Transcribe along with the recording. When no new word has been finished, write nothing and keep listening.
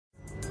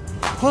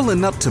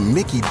Pulling up to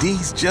Mickey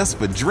D's just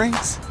for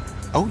drinks?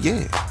 Oh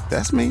yeah,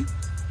 that's me.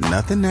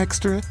 Nothing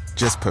extra,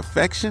 just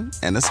perfection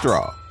and a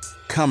straw.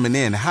 Coming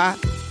in hot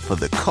for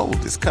the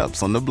coldest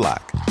cups on the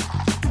block.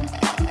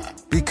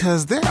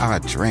 Because there are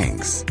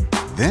drinks.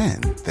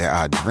 Then there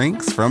are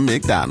drinks from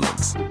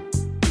McDonald's.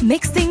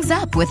 Mix things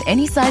up with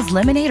any size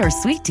lemonade or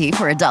sweet tea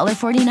for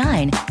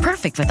 $1.49.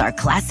 Perfect with our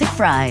classic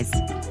fries.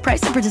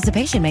 Price and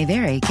participation may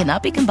vary.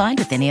 Cannot be combined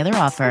with any other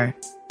offer.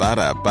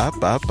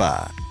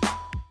 Ba-da-ba-ba-ba.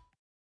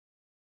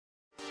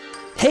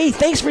 Hey,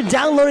 thanks for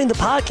downloading the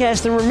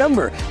podcast. And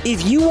remember,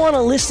 if you want to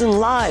listen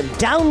live,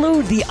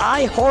 download the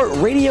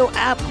iHeartRadio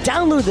app,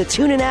 download the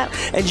TuneIn app,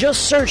 and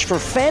just search for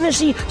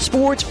Fantasy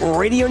Sports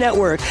Radio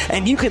Network,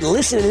 and you can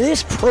listen to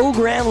this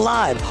program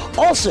live.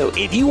 Also,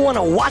 if you want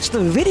to watch the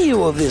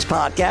video of this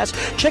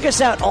podcast, check us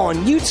out on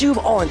YouTube,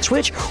 on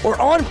Twitch, or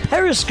on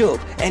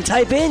Periscope, and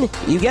type in,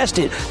 you guessed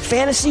it,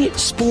 Fantasy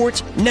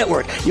Sports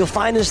Network. You'll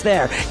find us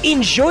there.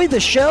 Enjoy the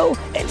show,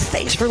 and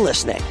thanks for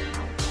listening.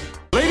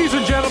 Ladies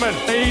and gentlemen,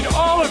 I need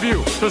all of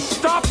you to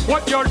stop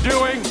what you're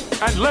doing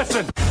and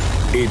listen.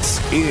 It's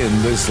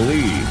In This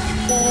League.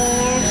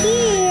 They're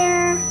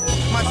here.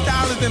 My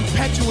style is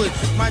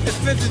impetuous. My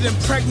defense is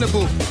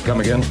impregnable. Come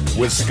again?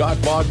 With Scott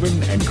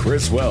Bogman and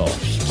Chris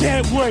Welsh.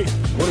 Can't wait.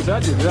 What does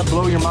that do? Did that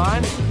blow your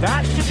mind?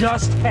 That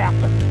just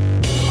happened.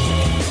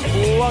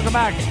 Welcome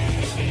back.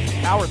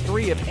 Hour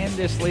 3 of In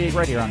This League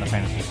right here on the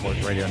Fantasy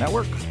Sports Radio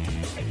Network.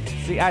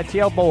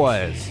 CITL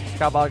boys.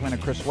 Scott Bogman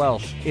and Chris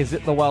Welsh. Is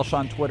it the Welsh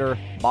on Twitter?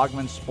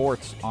 Bogman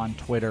Sports on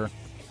Twitter.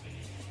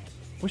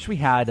 Wish we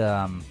had,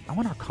 I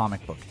want our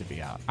comic book to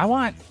be out. You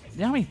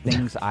know how many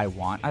things I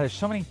want? There's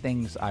so many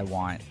things I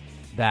want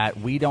that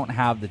we don't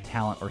have the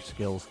talent or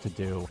skills to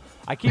do.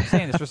 I keep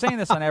saying this. We're saying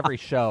this on every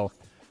show.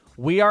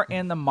 We are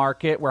in the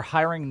market. We're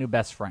hiring new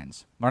best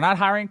friends. We're not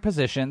hiring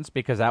positions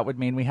because that would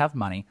mean we have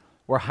money.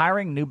 We're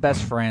hiring new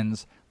best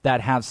friends that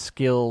have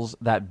skills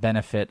that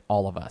benefit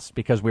all of us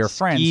because we are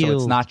friends, so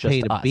it's not just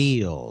pay the us.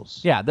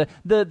 bills. Yeah,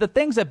 the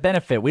things that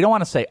benefit, we don't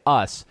want to say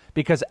us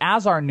because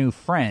as our new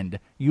friend,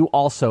 you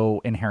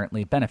also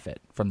inherently benefit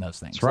from those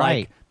things. That's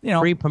right. Like,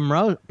 free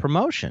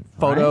promotion.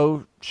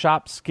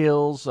 Photoshop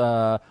skills,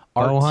 art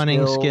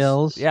hunting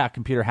skills. Yeah,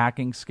 computer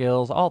hacking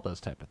skills, all those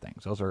type of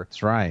things. Those are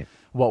That's right.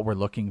 what we're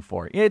looking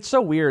for. It's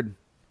so weird.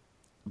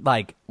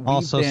 Like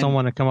Also,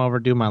 someone to come over,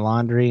 do my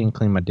laundry and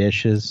clean my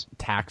dishes.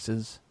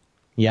 Taxes.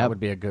 Yeah, That would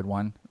be a good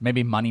one.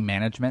 Maybe money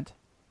management.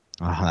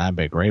 Oh, that'd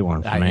be a great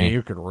one for me.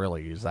 You could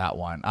really use that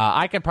one.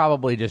 I could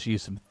probably just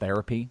use some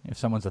therapy if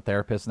someone's a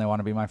therapist and they want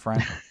to be my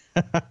friend.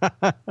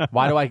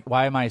 Why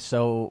am I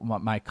so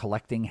my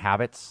collecting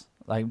habits?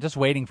 Like, I'm just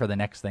waiting for the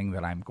next thing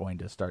that I'm going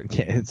to start.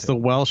 Yeah, it's the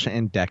Welsh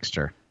and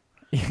Dexter.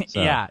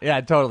 So.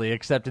 Yeah, totally.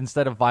 Except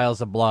instead of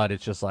vials of blood,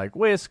 it's just like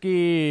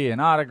whiskey and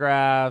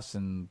autographs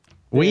and.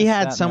 We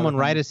had someone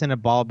write us in a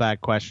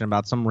ballback question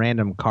about some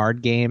random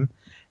card game,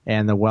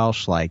 and the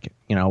Welsh,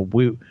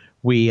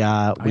 we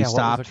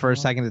stopped for a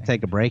second to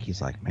take a break.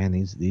 He's like, "Man,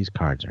 these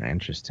cards are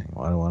interesting.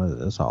 What is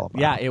this all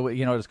about?" Yeah,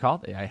 you know what it's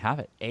called? I have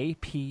it.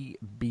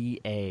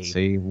 APBA.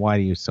 See, why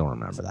do you still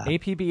remember that?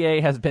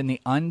 APBA has been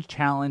the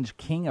unchallenged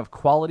king of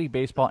quality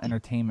baseball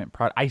entertainment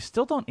product. I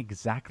still don't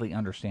exactly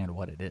understand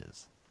what it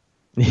is.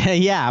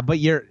 Yeah, but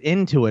you're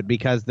into it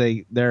because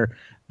the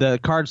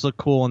cards look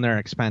cool and they're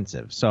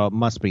expensive, so it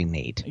must be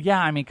neat.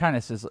 Yeah, I mean, kind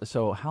of says.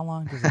 So, how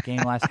long does the game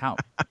last?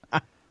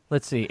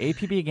 Let's see.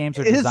 APB games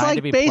are designed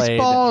to be played. It's like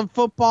baseball and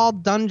football,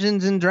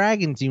 Dungeons and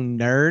Dragons, you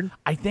nerd.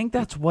 I think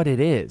that's what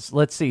it is.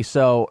 Let's see.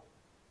 So,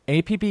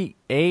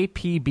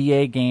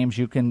 APBA games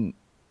you can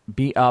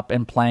be up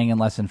and playing in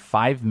less than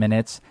 5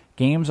 minutes.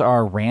 Games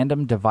are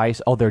random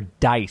device. Oh, they're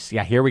dice.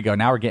 Yeah, here we go.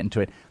 Now we're getting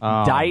to it.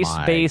 Oh,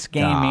 Dice-based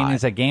game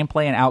means that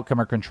gameplay and outcome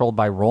are controlled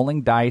by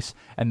rolling dice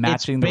and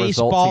matching the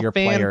result to your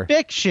player.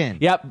 Fiction.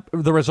 Yep,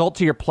 the result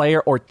to your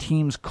player or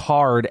team's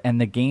card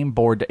and the game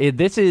board.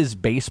 This is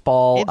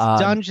baseball. It's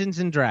Dungeons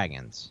and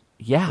Dragons.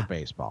 Yeah, for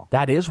baseball.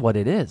 That is what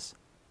it is.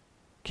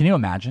 Can you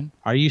imagine?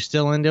 Are you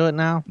still into it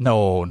now?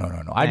 No.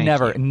 I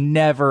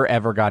never,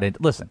 ever got into.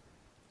 Listen,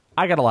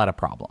 I got a lot of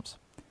problems.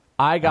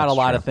 I got a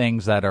lot of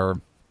things that are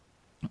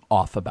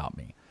off about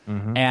me.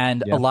 Mm-hmm.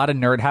 And a lot of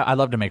I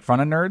love to make fun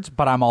of nerds,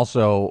 but I'm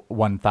also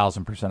 1,000%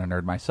 a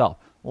nerd myself.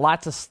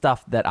 Lots of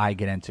stuff that I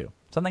get into.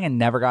 Something I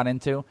never got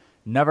into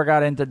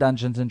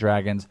Dungeons and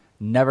Dragons,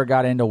 never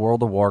got into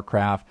World of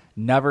Warcraft,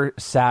 never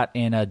sat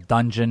in a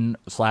dungeon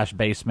 /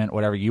 basement,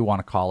 whatever you want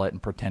to call it, and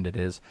pretend it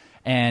is,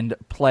 and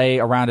play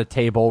around a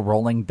table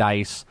rolling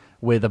dice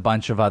with a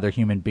bunch of other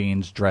human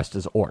beings dressed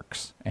as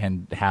orcs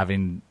and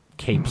having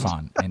capes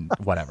on and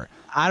whatever.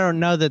 I don't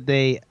know that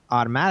they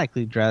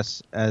automatically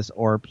dress as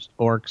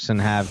orcs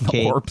and have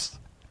capes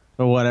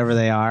or whatever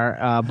they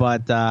are.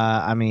 But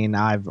I mean,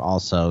 I've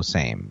also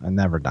I've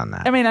never done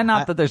that. I mean,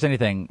 not that there's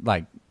anything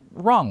like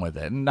wrong with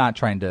it. I'm not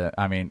trying to.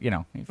 I mean,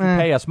 if you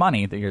pay us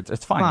money,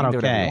 it's fine. You can do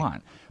whatever you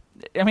want.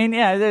 I mean,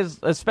 yeah, it is,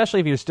 especially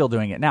if you're still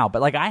doing it now.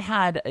 But like, I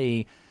had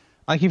if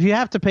you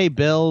have to pay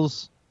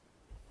bills,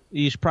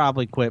 You should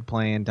probably quit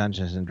playing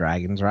Dungeons and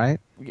Dragons, right?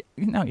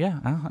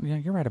 Yeah,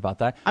 you're right about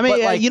that. I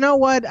mean, you know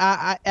what?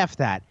 F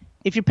that.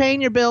 If you're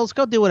paying your bills,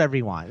 go do whatever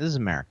you want. This is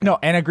America. No,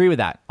 and agree with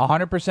that.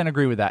 100%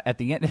 agree with that. At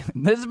the end,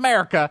 this is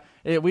America.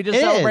 We just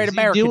celebrate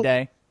America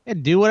Day. Yeah,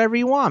 do whatever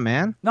you want,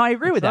 man. No, I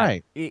agree with that.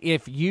 Right.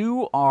 If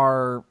you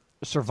are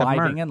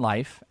surviving in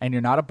life and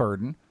you're not a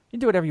burden, you can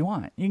do whatever you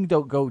want. You can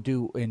go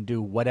do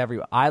whatever you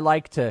want. I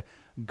like to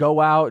go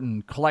out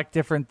and collect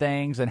different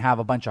things and have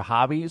a bunch of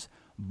hobbies.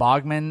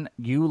 Bogman,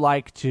 you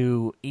like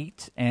to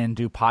eat and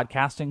do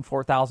podcasting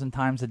 4,000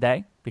 times a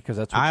day because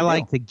that's what I you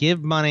like do. to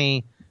give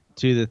money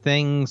to the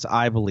things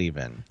I believe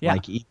in,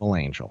 like Evil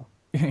Angel.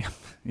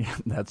 Yeah,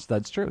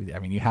 that's true. I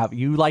mean,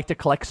 you like to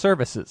collect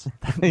services.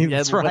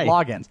 That's right. With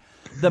logins.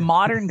 The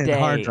modern day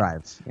hard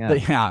drives.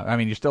 Yeah. I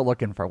mean, you're still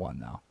looking for one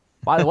though.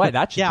 By the way,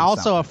 that should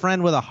also something. a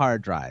friend with a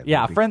hard drive.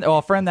 Yeah,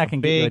 a friend that can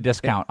give you a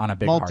discount on a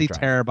big hard drive.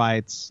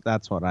 Multi-terabytes.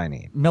 That's what I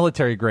need.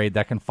 Military grade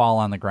that can fall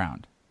on the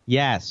ground.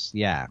 Yes.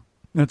 Yeah.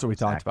 That's what we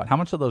talked about. How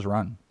much do those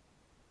run?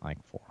 Like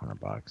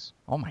 $400.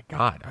 Oh my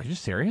God, are you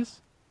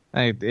serious?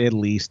 At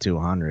least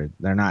 $200.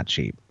 They're not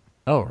cheap.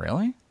 Oh,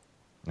 really?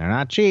 They're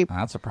not cheap.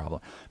 That's a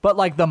problem. But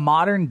like the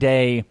modern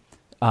day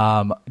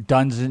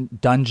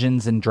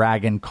Dungeons and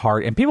Dragon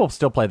card, and people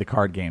still play the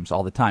card games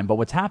all the time. But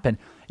what's happened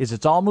is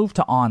it's all moved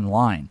to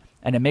online,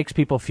 and it makes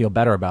people feel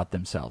better about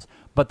themselves.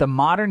 But the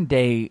modern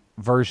day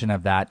version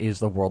of that is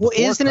the World of Warcraft.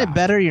 Well, isn't it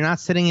better? You're not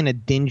sitting in a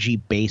dingy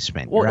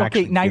basement. Well,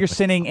 now you're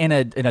sitting in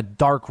a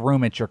dark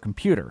room at your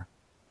computer.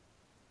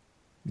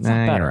 It's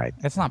not better. Right.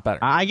 It's not better.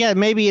 I get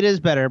maybe it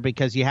is better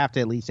because you have to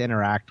at least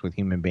interact with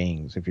human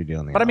beings if you're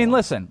doing the. But I mean,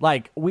 listen,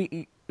 like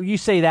you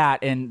say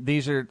that, and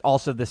these are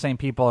also the same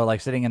people are like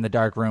sitting in the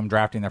dark room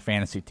drafting their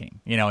fantasy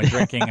team, and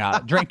drinking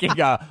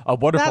a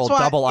wonderful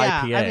double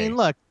IPA. I mean,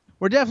 look,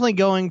 we're definitely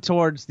going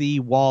towards the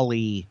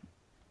Wall-E,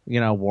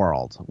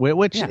 world,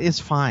 which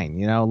is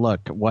fine.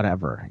 Look,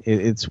 whatever.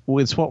 It's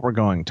what we're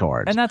going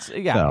towards, and that's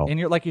and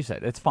you're like you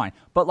said, it's fine.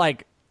 But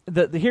like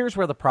here's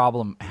where the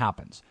problem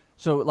happens.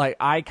 So, like,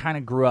 I kind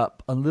of grew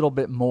up a little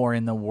bit more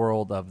in the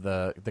world of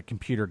the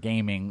computer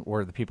gaming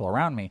where the people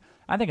around me.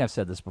 I think I've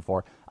said this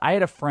before. I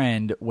had a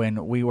friend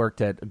when we worked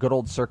at good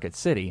old Circuit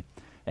City,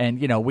 and,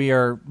 we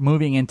are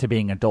moving into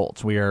being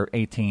adults. We are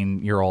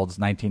 18-year-olds,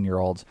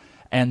 19-year-olds,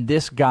 and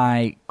this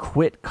guy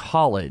quit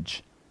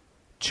college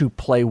to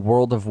play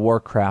World of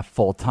Warcraft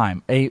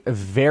full-time. A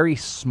very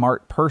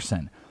smart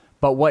person.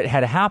 But what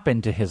had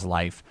happened to his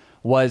life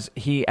was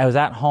I was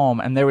at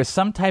home, and there was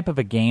some type of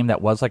a game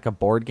that was like a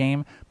board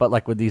game, but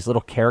like with these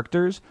little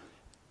characters.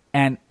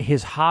 And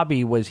his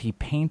hobby was he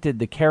painted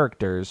the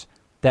characters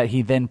that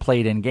he then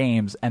played in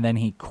games, and then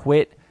he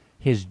quit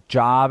his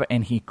job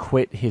and he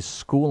quit his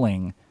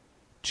schooling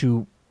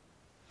to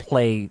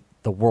play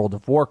the World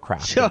of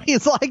Warcraft. So game.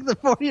 he's like the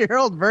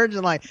 40-year-old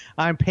virgin, like,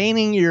 I'm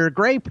painting your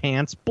gray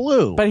pants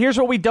blue. But here's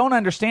what we don't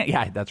understand.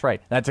 Yeah, that's right.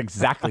 That's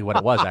exactly what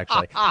it was,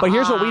 actually. But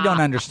here's what we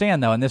don't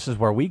understand, though, and this is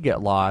where we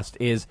get lost,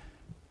 is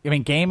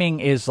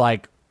gaming is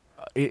like,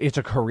 it's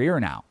a career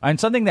now, and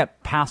something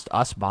that passed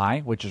us by,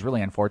 which is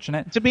really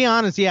unfortunate. To be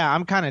honest,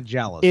 I'm kind of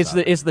jealous.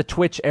 Is the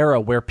Twitch era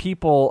where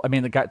people, they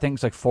got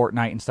things like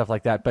Fortnite and stuff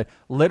like that, but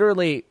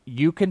literally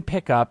you can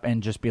pick up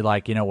and just be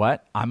like, you know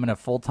what, I'm in a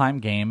full-time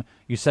game.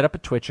 You set up a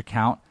Twitch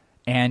account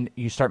and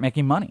you start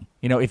making money.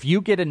 If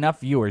you get enough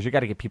viewers, you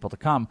got to get people to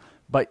come,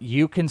 but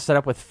you can set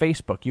up with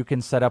Facebook, you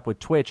can set up with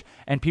Twitch,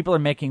 and people are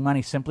making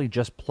money simply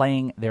just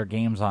playing their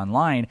games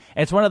online.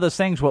 And it's one of those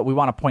things what we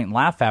want to point and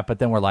laugh at, but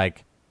then we're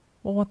like,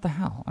 well, what the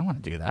hell? I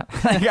want to do that.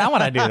 I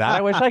want to do that. I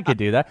wish I could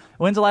do that.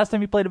 When's the last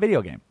time you played a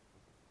video game?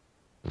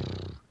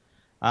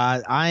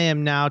 I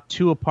am now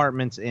 2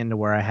 apartments into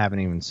where I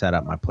haven't even set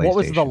up my PlayStation. What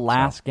was the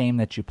last game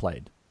that you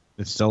played?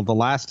 It's still The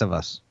Last of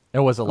Us. It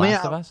was The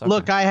Last of Us? Okay.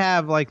 Look, I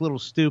have like little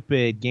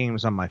stupid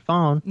games on my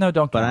phone. No,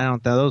 don't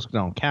count. But those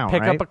don't count,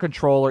 Pick right? up a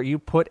controller. You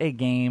put a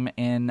game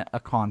in a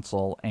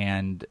console,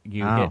 and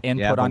you hit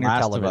input on your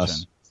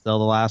television. Still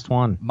the last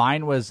one.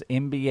 Mine was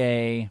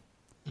NBA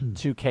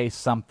 2K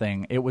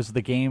something. It was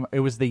the game.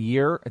 It was the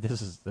year.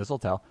 This will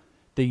tell.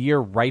 The year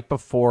right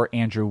before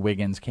Andrew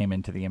Wiggins came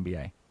into the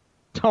NBA.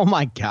 Oh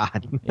my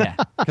God! Yeah,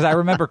 because I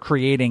remember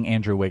creating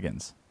Andrew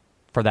Wiggins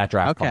for that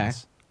draft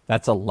class.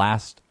 That's the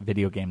last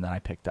video game that I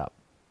picked up.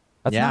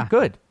 That's not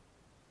good.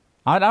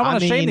 I want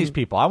to shame these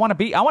people. I want to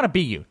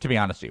be you. To be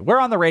honest with you, we're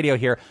on the radio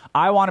here.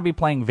 I want to be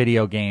playing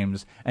video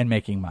games and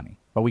making money,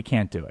 but we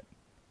can't do it.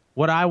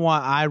 What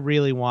I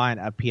really want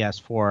a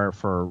PS4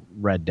 for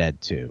Red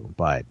Dead 2,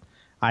 but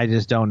I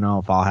just don't know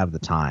if I'll have the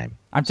time.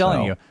 I'm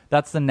telling you,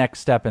 that's the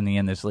next step in the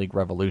In This League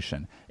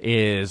revolution,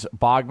 is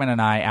Bogman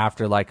and I,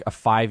 after like a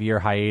 5-year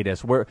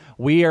hiatus,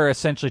 we are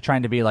essentially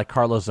trying to be like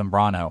Carlos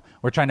Zambrano.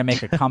 We're trying to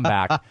make a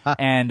comeback,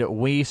 and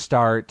we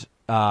start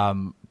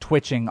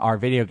twitching our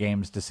video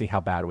games to see how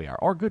bad we are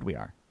or good we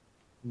are.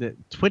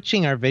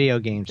 Twitching our video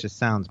games just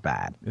sounds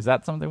bad. Is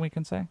that something we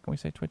can say? Can we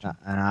say twitching?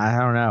 I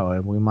don't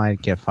know. We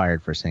might get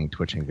fired for saying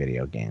twitching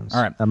video games.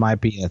 All right. That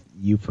might be a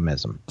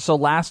euphemism. So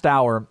last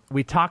hour,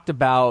 we talked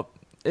about,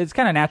 it's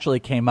kind of naturally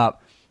came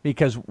up,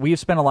 because we've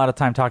spent a lot of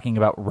time talking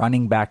about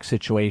running back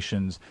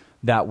situations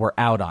that we're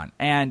out on.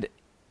 And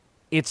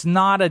it's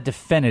not a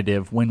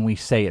definitive when we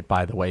say it,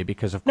 by the way,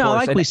 because of course... No,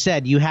 like we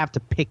said, you have to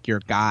pick your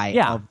guy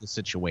of the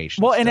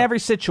situation. Well, in every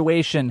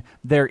situation,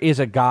 there is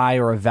a guy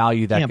or a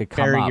value that could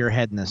come up. Bury your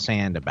head in the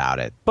sand about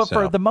it. But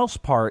for the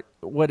most part,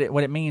 what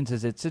it means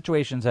is it's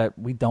situations that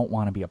we don't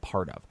want to be a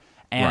part of.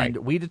 And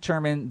we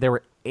determined there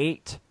were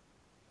 8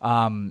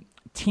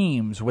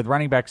 teams with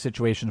running back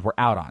situations we're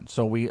out on.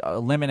 So we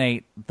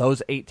eliminate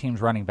those 8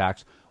 teams running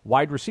backs.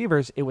 Wide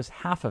receivers, it was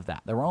half of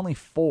that. There were only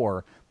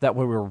 4 that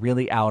we were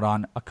really out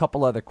on, a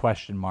couple other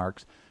question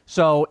marks.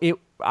 So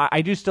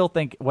I do still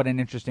think what an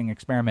interesting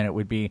experiment it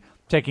would be,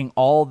 taking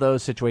all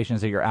those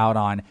situations that you're out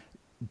on,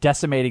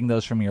 decimating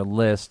those from your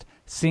list,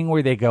 seeing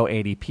where they go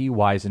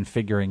ADP-wise, and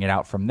figuring it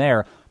out from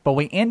there. But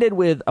we ended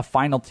with a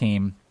final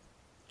team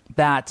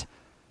that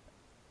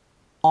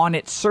on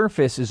its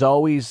surface is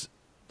always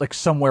like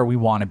somewhere we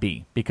want to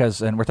be,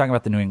 because, and we're talking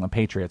about the New England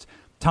Patriots,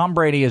 Tom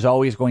Brady is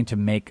always going to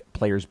make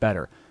players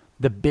better.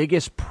 The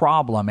biggest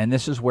problem, and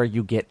this is where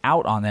you get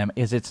out on them,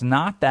 is it's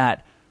not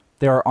that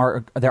there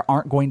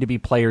aren't going to be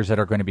players that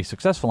are going to be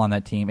successful on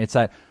that team. It's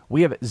that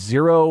we have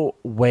zero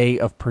way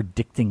of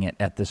predicting it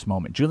at this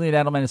moment. Julian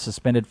Edelman is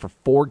suspended for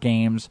 4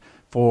 games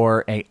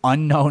for an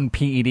unknown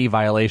PED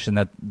violation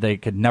that they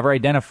could never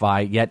identify,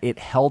 yet it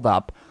held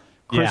up.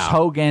 Chris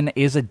Hogan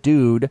is a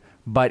dude,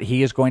 but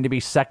he is going to be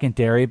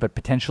secondary, but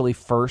potentially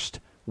first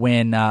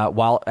when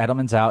while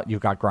Edelman's out. You've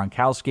got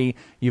Gronkowski.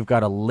 You've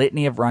got a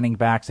litany of running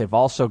backs. They've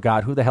also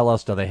got, who the hell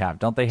else do they have?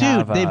 Don't they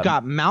have? Dude, they've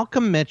got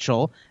Malcolm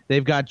Mitchell.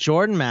 They've got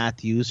Jordan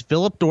Matthews,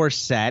 Philip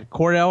Dorsett,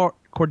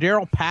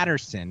 Cordero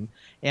Patterson,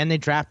 and they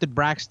drafted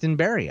Braxton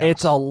Berrios.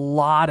 It's a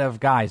lot of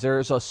guys.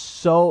 There's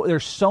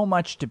so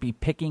much to be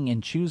picking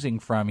and choosing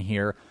from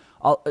here.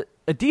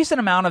 A decent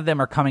amount of them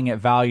are coming at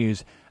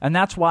values, and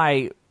that's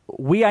why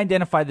we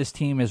identify this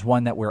team as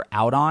one that we're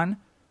out on.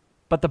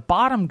 But the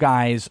bottom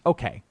guys,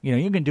 okay,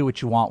 you can do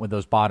what you want with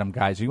those bottom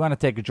guys. You want to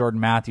take a Jordan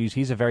Matthews,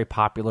 he's a very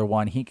popular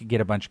one. He could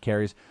get a bunch of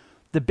carries.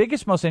 The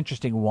biggest, most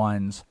interesting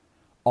ones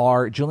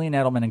are Julian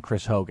Edelman and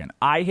Chris Hogan.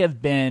 I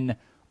have been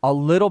a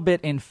little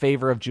bit in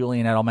favor of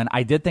Julian Edelman.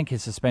 I did think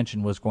his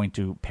suspension was going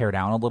to pare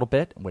down a little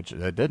bit, which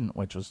it didn't,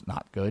 which was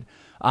not good.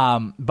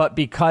 But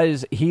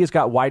because he has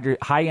got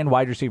high-end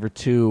wide receiver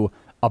 2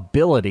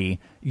 ability,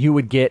 you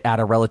would get at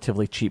a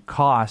relatively cheap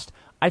cost.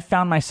 I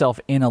found myself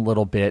in a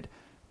little bit.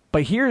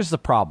 But here's the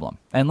problem,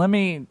 and let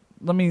me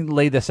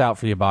lay this out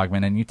for you,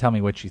 Bogman, and you tell me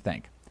what you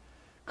think.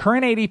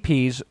 Current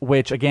ADPs,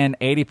 which, again,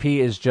 ADP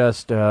is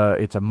just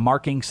it's a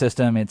marking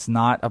system. It's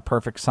not a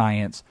perfect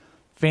science.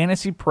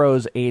 Fantasy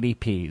Pros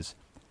ADPs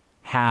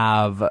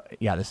have,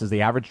 this is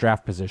the average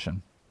draft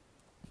position,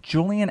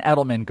 Julian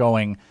Edelman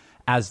going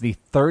as the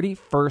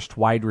 31st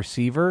wide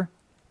receiver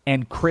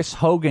and Chris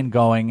Hogan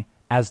going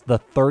as the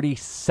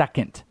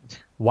 32nd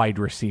wide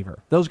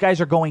receiver. Those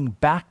guys are going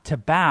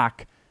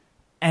back-to-back.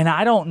 And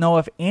I don't know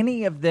if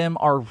any of them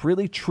are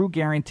really true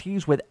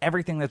guarantees with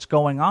everything that's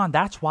going on.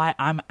 That's why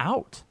I'm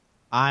out.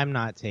 I'm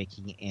not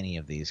taking any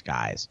of these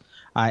guys.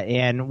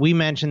 And we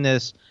mentioned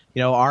this,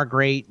 our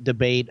great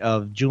debate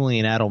of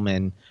Julian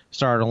Edelman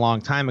started a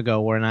long time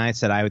ago when I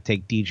said I would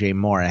take DJ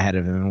Moore ahead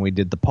of him. And we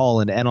did the poll,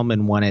 and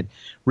Edelman won it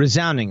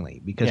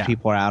resoundingly because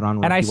people are out on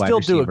rookie and I still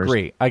wide do receivers.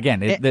 Agree.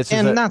 Again,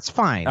 that's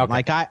fine. Okay.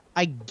 Like,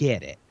 I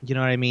get it. You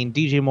know what I mean?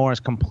 DJ Moore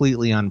is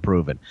completely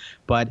unproven.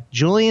 But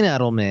Julian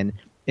Edelman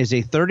is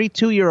a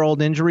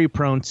 32-year-old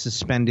injury-prone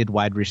suspended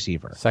wide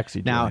receiver.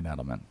 Sexy Julian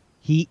Edelman.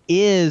 He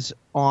is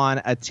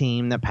on a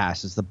team that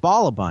passes the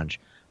ball a bunch,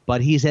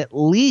 but he's at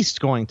least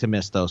going to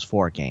miss those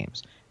 4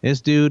 games.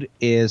 This dude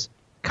is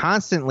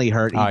constantly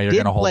hurt. You're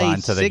going to hold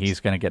on to that he's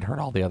going to get hurt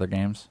all the other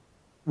games?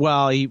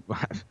 Well,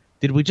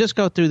 did we just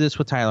go through this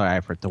with Tyler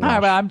Eifert?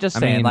 I'm just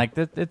saying,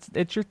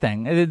 it's your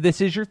thing.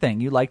 This is your thing.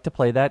 You like to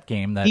play that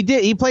game. That he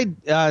did. He played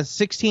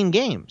 16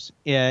 games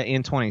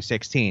in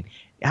 2016.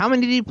 How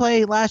many did he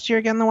play last year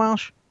again, the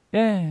Welsh?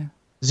 Yeah.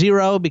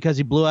 0 because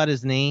he blew out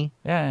his knee.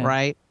 Yeah.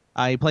 Right?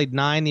 He played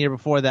 9 the year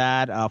before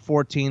that,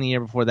 14 the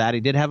year before that. He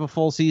did have a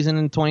full season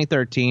in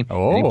 2013.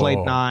 Oh. Then he played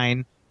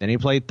 9. Then he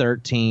played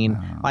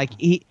 13. Oh.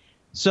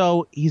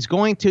 So he's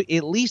going to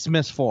at least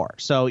miss 4.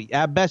 So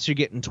at best you're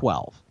getting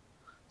 12.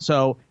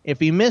 So if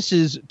he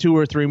misses 2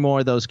 or 3 more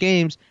of those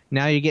games,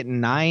 now you're getting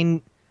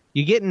 9.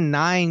 You're getting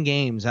 9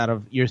 games out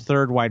of your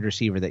 3rd wide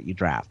receiver that you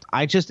draft.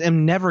 I just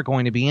am never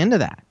going to be into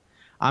that.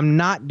 I'm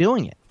not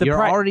doing it.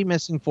 You're already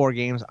missing 4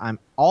 games. I'm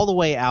all the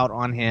way out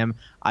on him.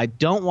 I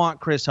don't want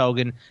Chris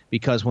Hogan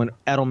because when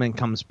Edelman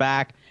comes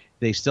back,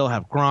 they still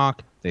have Gronk.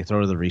 They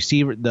throw the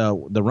receiver,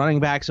 the running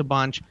backs a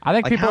bunch. I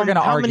think people are going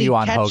to argue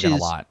on Hogan a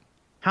lot.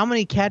 How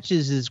many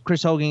catches is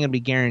Chris Hogan going to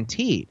be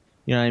guaranteed?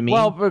 You know what I mean?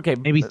 Well, okay.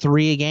 Maybe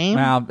 3 a game?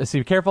 Now,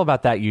 be careful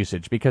about that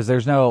usage because I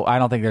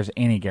don't think there's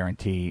any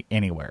guarantee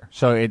anywhere.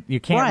 So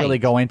you can't really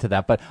go into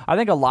that. But I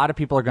think a lot of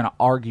people are going to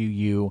argue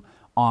you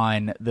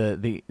on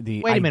the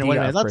Wait a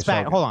minute. Let's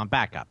back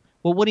up.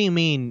 Well, what do you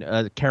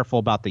mean careful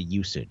about the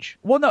usage?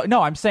 Well,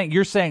 no,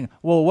 you're saying,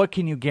 well, what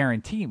can you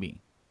guarantee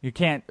me? You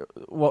can't.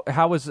 Well,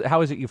 how is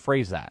it you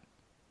phrase that?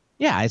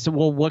 Yeah, I said,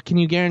 well, what can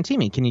you guarantee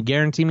me? Can you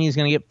guarantee me he's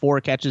going to get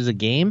 4 catches a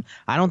game?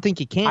 I don't think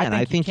you can.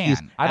 I think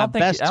he's at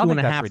best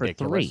 2.5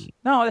 or 3.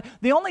 No,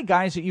 the only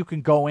guys that you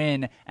can go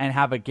in and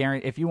have a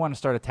guarantee, if you want to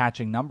start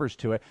attaching numbers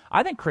to it,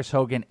 I think Chris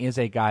Hogan is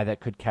a guy that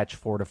could catch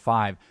 4 to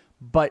 5.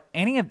 But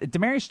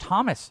Demaryius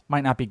Thomas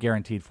might not be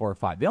guaranteed 4 or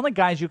 5. The only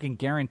guys you can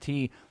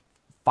guarantee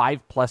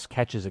 5+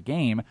 catches a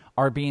game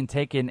are being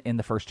taken in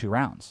the first 2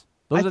 rounds.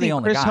 Those are the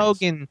only guys. Chris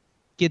Hogan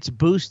gets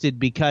boosted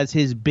because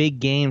his big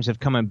games have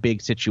come in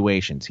big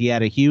situations. He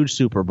had a huge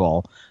Super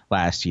Bowl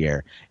last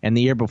year, and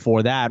the year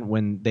before that,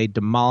 when they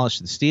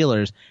demolished the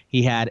Steelers,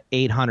 he had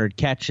 800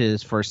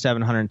 catches for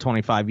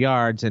 725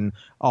 yards, and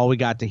all we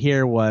got to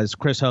hear was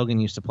Chris Hogan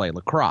used to play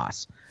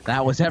lacrosse.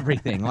 That was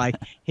everything. Like,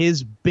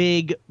 his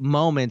big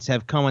moments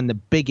have come in the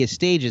biggest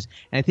stages,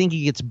 and I think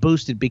he gets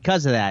boosted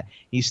because of that.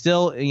 He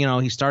still,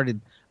 he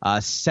started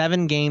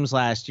 7 games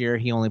last year.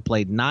 He only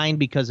played 9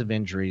 because of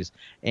injuries,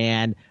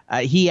 and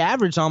he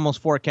averaged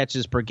almost 4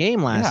 catches per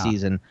game last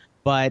season.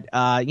 But,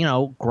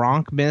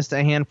 Gronk missed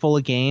a handful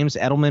of games.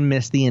 Edelman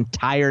missed the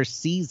entire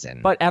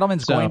season. But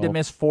Edelman's going to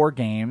miss 4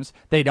 games.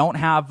 They don't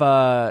have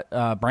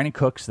Brandon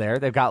Cooks there.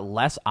 They've got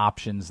less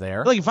options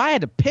there. Look, if I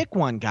had to pick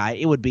one guy,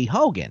 it would be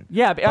Hogan.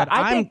 Yeah, but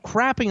I'm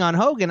crapping on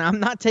Hogan. I'm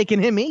not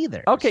taking him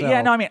either. Okay,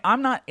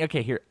 I'm not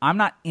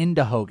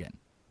into Hogan.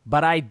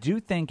 But I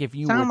do think if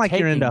you sound were like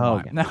taking you're into one,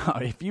 Hogan. No,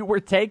 if you were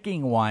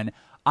taking one,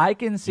 I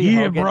can see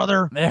Hogan.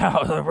 Brother.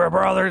 Yeah,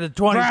 brother, the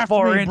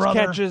 24-inch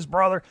catches,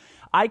 brother.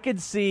 I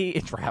could see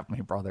draft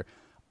me, brother.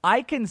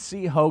 I can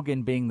see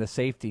Hogan being the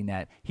safety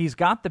net. He's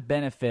got the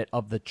benefit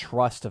of the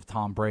trust of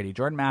Tom Brady.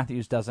 Jordan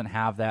Matthews doesn't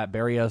have that.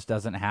 Berrios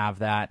doesn't have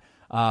that.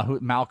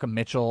 Malcolm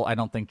Mitchell, I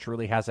don't think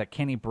truly has that.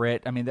 Kenny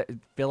Britt,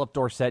 Philip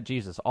Dorsett,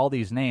 Jesus, all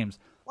these names.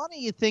 Why don't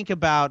you think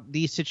about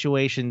these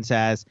situations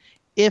as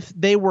if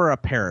they were a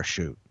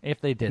parachute? If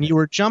they did. And you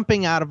were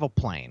jumping out of a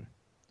plane.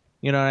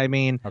 You know what I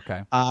mean?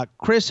 Okay.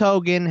 Chris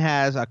Hogan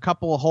has a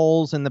couple of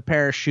holes in the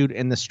parachute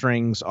and the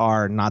strings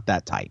are not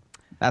that tight.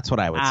 That's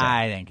what I would say.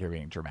 I think you're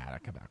being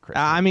dramatic about Chris.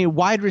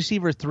 Wide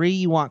receiver 3,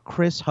 you want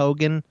Chris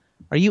Hogan?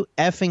 Are you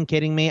effing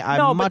kidding me?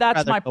 I'd much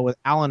rather go with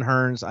Alan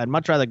Hearns. I'd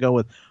much rather go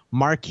with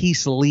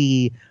Marquise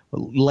Lee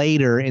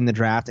later in the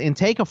draft and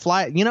take a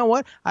fly. You know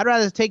what? I'd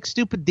rather take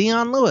stupid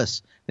Dion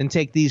Lewis than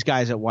take these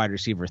guys at wide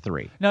receiver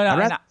 3.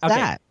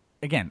 Okay.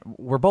 Again,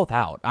 we're both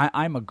out.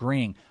 I'm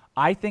agreeing.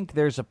 I think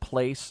there's a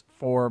place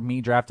for me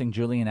drafting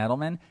Julian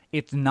Edelman.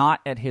 It's not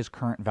at his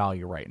current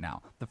value right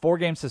now. The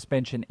 4-game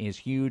suspension is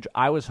huge.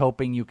 I was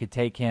hoping you could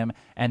take him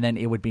and then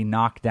it would be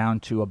knocked down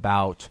to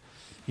about,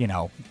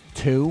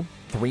 2,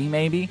 3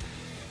 maybe.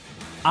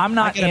 I'm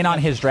not in on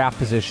his draft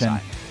position.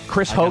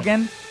 Chris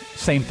Hogan,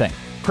 same thing.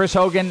 Chris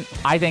Hogan,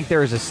 I think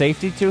there is a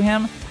safety to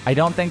him. I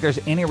don't think there's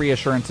any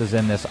reassurances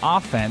in this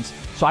offense,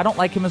 so I don't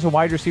like him as a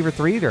wide receiver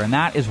 3 either, and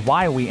that is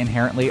why we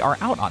inherently are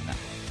out on them.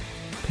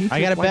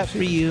 I got a bet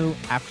for you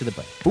after the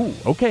break. Ooh,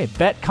 okay.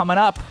 Bet coming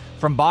up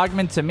from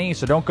Bogman to me,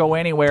 so don't go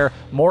anywhere.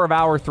 More of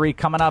Hour 3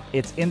 coming up.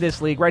 It's In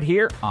This League right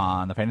here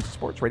on the Fantasy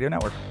Sports Radio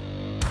Network.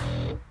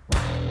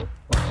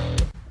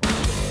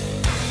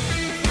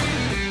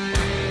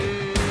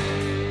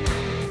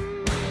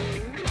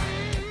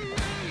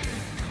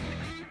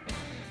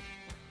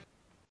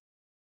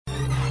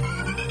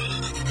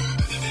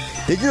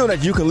 Did you know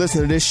that you can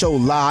listen to this show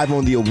live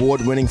on the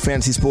award-winning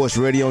Fantasy Sports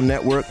Radio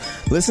Network?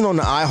 Listen on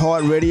the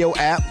iHeartRadio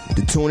app,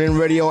 the TuneIn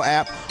Radio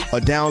app, or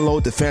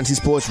download the Fantasy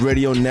Sports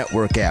Radio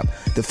Network app.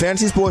 The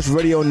Fantasy Sports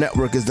Radio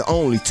Network is the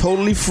only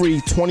totally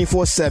free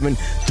 24/7,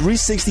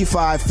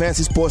 365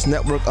 Fantasy Sports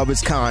Network of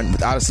its kind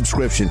without a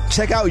subscription.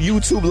 Check out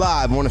YouTube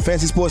Live on the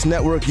Fantasy Sports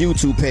Network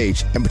YouTube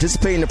page and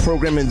participate in the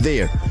programming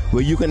there,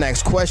 where you can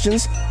ask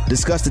questions,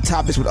 discuss the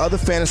topics with other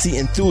fantasy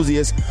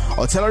enthusiasts,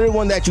 or tell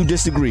everyone that you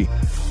disagree.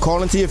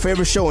 Call into your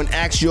favorite show and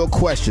ask your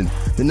question.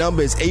 The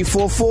number is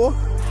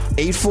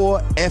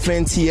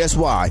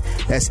 844-84-FNTSY.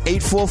 That's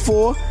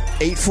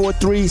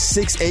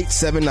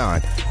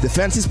 844-843-6879. The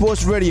Fantasy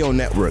Sports Radio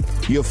Network,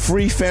 your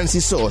free fantasy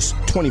source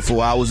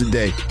 24 hours a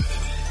day.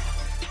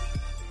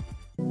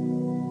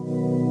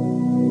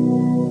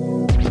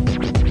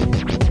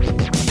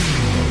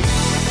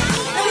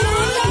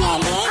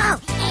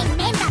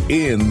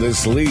 In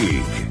This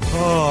League.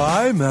 Oh,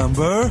 I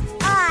remember.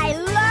 I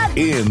love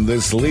In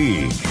This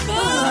League.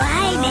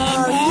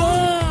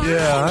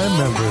 Yeah, I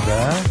remember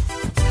that.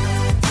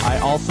 I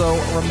also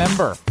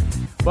remember.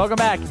 Welcome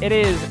back. It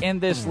is In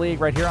This League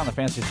right here on the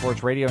Fantasy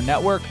Sports Radio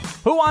Network.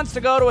 Who wants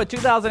to go to a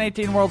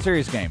 2018 World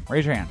Series game?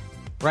 Raise your hand.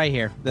 Right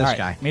here. This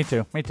guy. Me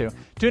too.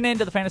 Tune in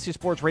to the Fantasy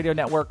Sports Radio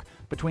Network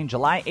between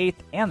July 8th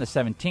and the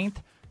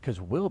 17th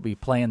because we'll be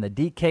playing the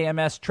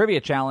DKMS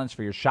Trivia Challenge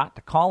for your shot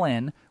to call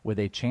in with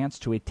a chance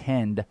to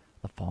attend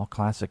the Fall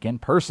Classic in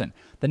person.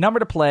 The number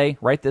to play,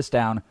 write this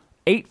down,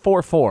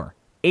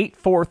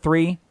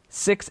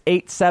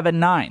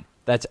 844-843-6879.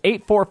 That's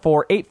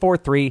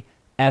 844-843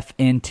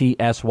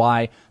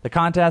 FNTSY. The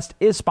contest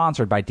is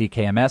sponsored by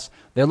DKMS.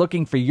 They're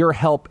looking for your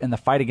help in the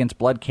fight against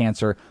blood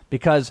cancer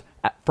because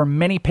for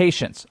many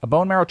patients, a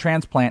bone marrow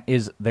transplant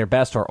is their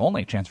best or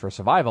only chance for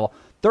survival.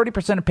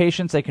 30% of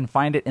patients, they can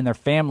find it in their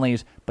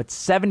families, but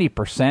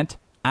 70%,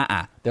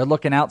 they're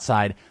looking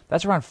outside.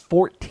 That's around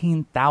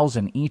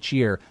 14,000 each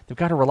year. They've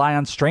got to rely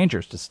on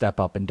strangers to step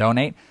up and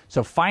donate.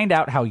 So find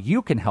out how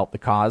you can help the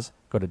cause.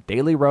 Go to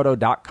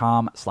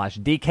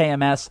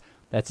dailyroto.com/DKMS.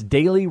 That's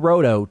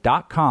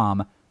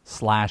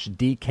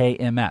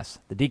dailyroto.com/DKMS.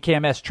 The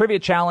DKMS Trivia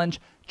Challenge,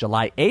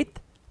 July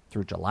 8th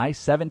through July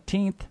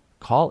 17th.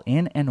 Call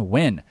in and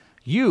win.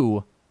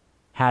 You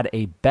had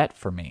a bet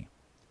for me.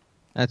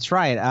 That's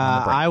right.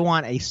 I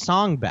want a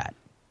song bet.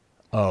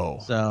 Oh.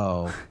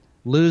 So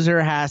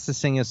loser has to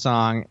sing a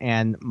song,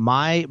 and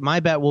my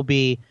bet will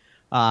be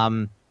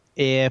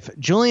if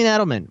Julian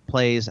Edelman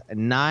plays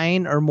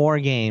 9 or more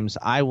games,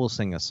 I will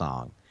sing a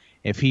song.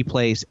 If he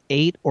plays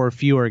 8 or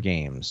fewer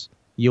games,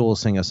 you will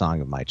sing a song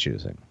of my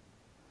choosing.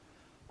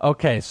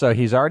 Okay, so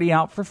he's already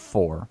out for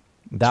 4.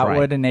 That right.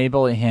 would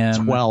enable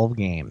him 12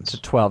 games.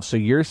 To 12. So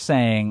you're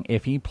saying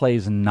if he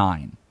plays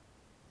 9.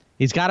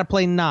 He's got to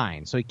play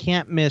 9, so he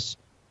can't miss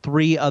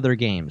 3 other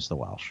games, the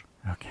Welsh.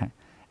 Okay.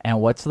 And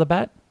what's the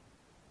bet?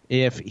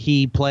 If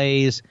he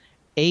plays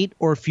 8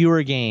 or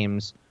fewer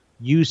games,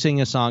 you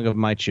sing a song of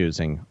my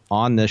choosing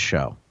on this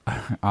show.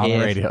 On the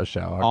radio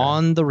show. Okay.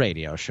 On the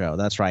radio show,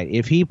 that's right.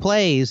 If he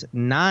plays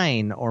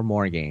 9 or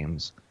more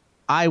games,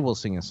 I will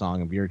sing a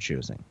song of your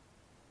choosing.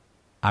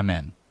 I'm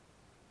in.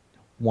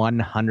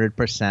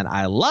 100%.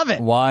 I love it.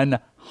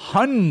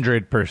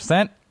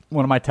 100%.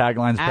 One of my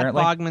taglines,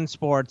 apparently. At Bogman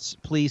Sports,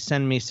 please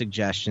send me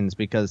suggestions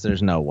because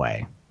there's no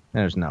way.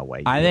 There's no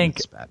way. I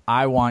think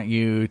I want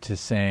you to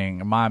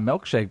sing My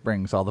Milkshake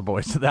Brings All the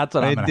Boys. So that's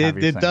what I'm going to have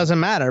you sing. It doesn't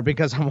matter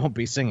because I won't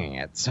be singing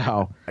it.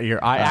 So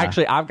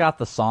I've got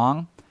the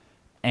song,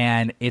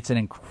 and it's an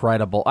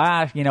incredible.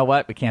 You know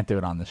what? We can't do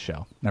it on this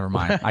show. Never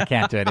mind. I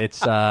can't do it.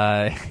 It's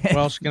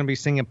Welsh going to be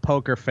singing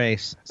Poker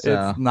Face.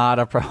 So. It's not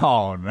a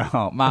Oh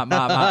no,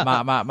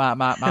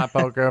 my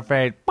poker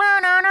face.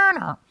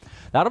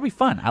 That'll be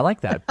fun. I like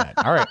that bet.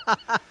 All right.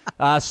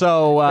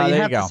 So but you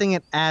have to sing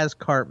it as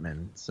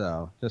Cartman.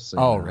 So just so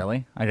you know.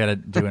 Really? I got to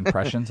do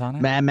impressions on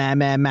it.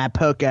 My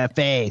poker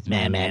face.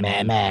 All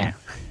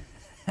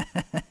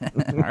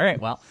right.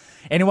 Well,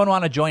 anyone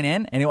want to join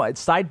in? Anyone?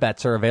 Side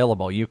bets are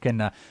available. You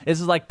can. This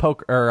is like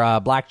poker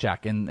or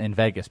blackjack in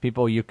Vegas.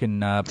 People, you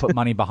can put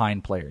money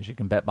behind players. You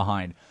can bet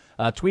behind.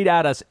 Tweet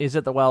at us. Is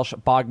it the Welsh?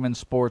 Bogman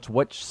Sports.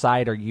 Which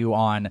side are you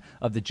on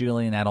of the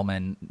Julian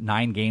Edelman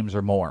 9 games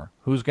or more?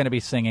 Who's going to be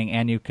singing?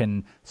 And you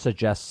can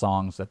suggest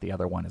songs that the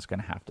other one is going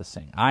to have to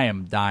sing. I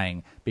am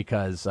dying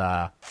because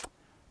I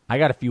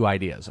got a few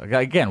ideas.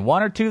 Again,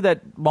 1 or 2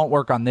 that won't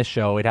work on this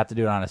show. We'd have to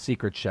do it on a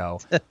secret show.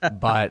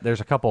 But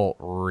there's a couple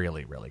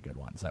really, really good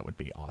ones. That would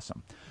be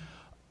awesome.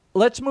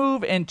 Let's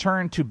move and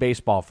turn to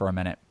baseball for a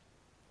minute.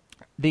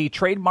 The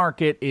trade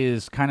market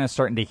is kind of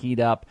starting to heat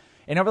up.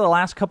 And over the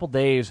last couple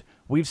days,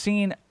 we've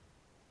seen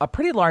a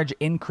pretty large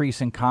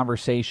increase in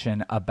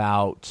conversation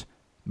about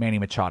Manny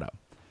Machado.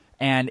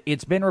 And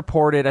it's been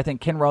reported, I think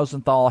Ken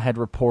Rosenthal had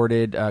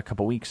reported a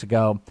couple weeks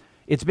ago,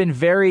 it's been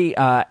very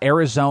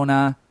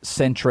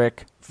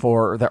Arizona-centric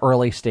for the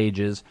early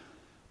stages.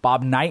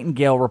 Bob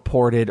Nightingale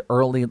reported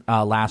early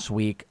last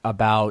week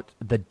about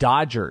the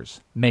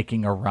Dodgers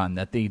making a run,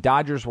 that the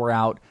Dodgers were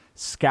out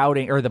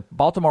scouting, or the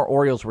Baltimore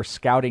Orioles were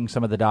scouting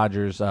some of the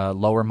Dodgers'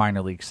 lower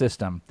minor league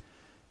system.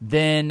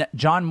 Then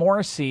John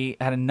Morrissey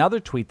had another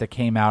tweet that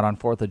came out on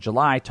 4th of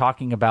July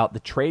talking about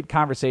the trade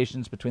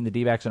conversations between the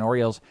D-backs and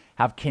Orioles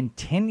have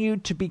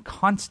continued to be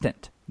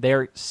constant.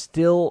 They're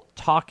still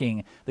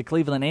talking. The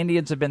Cleveland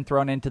Indians have been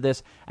thrown into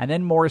this, and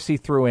then Morrissey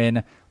threw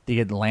in the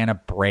Atlanta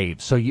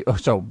Braves.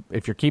 So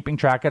if you're keeping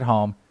track at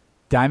home,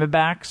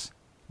 Diamondbacks,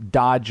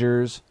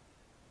 Dodgers,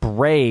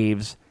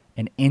 Braves,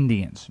 and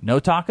Indians. No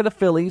talk of the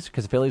Phillies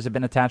because the Phillies have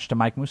been attached to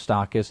Mike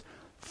Moustakas.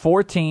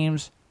 4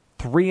 teams.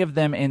 3 of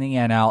them in the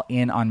NL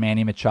in on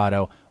Manny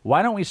Machado.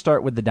 Why don't we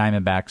start with the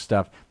Diamondback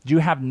stuff? Do you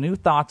have new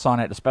thoughts on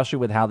it, especially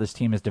with how this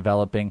team is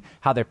developing,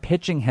 how their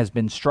pitching has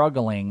been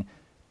struggling?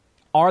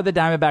 Are the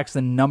Diamondbacks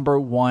the number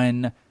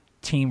 1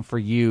 team for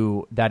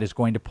you that is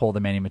going to pull the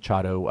Manny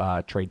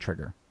Machado trade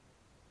trigger?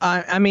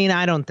 I mean,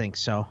 I don't think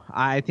so.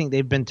 I think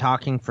they've been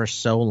talking for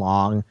so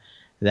long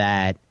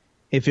that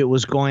if it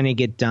was going to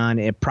get done,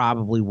 it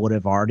probably would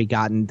have already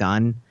gotten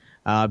done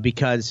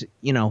because,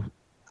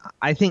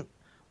 I think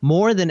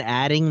more than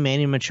adding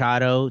Manny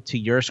Machado to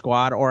your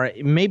squad, or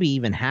maybe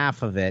even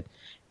half of it,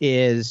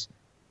 is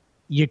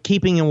you're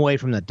keeping him away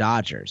from the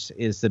Dodgers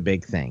is the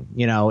big thing.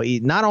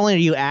 Not only are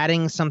you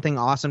adding something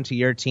awesome to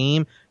your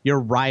team,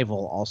 your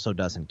rival also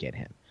doesn't get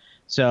him.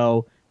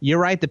 So you're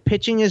right. The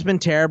pitching has been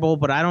terrible,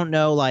 but I don't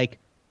know,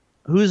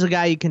 who's the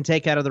guy you can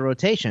take out of the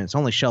rotation? It's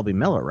only Shelby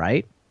Miller,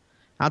 right?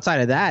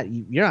 Outside of that,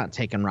 you're not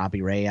taking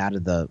Robbie Ray out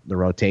of the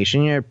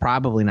rotation. You're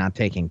probably not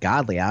taking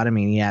Godley out. I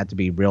mean, he had to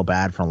be real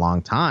bad for a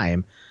long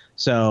time.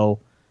 So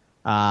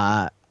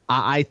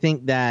I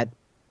think that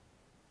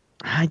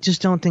I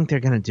just don't think they're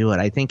going to do it.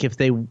 I think if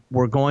they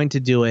were going to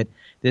do it,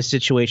 this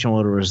situation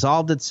would have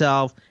resolved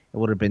itself. It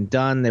would have been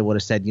done. They would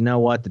have said, you know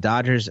what, the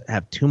Dodgers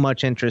have too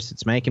much interest.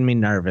 It's making me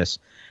nervous,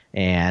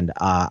 and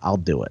I'll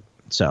do it.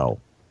 So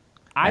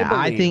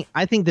I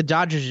think the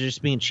Dodgers are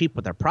just being cheap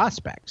with their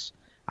prospects.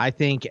 I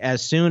think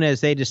as soon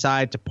as they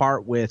decide to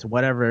part with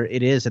whatever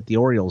it is that the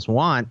Orioles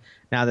want,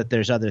 now that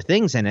there's other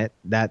things in it,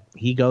 that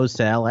he goes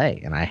to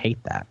L.A., and I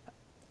hate that.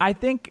 I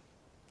think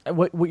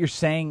what you're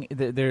saying,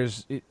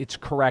 it's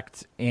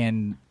correct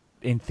in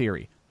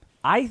theory.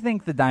 I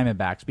think the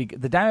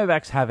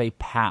Diamondbacks have a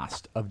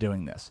past of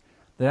doing this.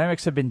 The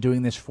Diamondbacks have been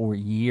doing this for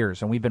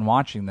years, and we've been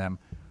watching them.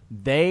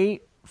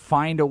 They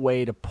find a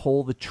way to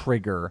pull the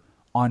trigger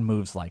on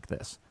moves like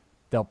this.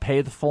 They'll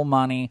pay the full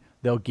money.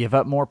 They'll give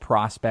up more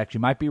prospects. You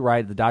might be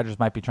right. The Dodgers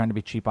might be trying to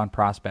be cheap on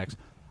prospects.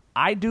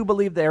 I do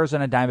believe the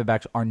Arizona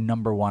Diamondbacks are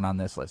number one on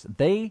this list.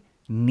 They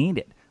need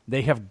it.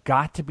 They have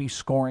got to be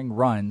scoring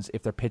runs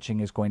if their pitching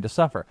is going to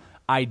suffer.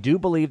 I do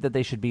believe that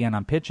they should be in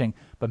on pitching,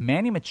 but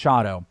Manny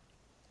Machado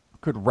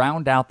could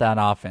round out that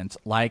offense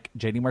like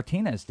J.D.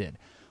 Martinez did.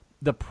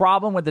 The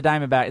problem with the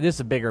Diamondbacks, this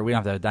is bigger, we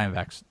don't have to have a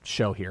Diamondbacks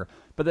show here,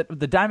 but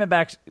the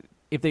Diamondbacks,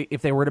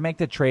 if they were to make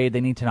the trade,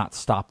 they need to not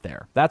stop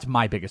there. That's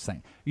my biggest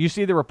thing. You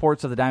see the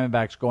reports of the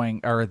Diamondbacks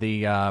or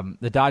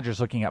the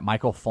Dodgers looking at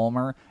Michael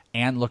Fulmer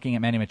and looking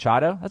at Manny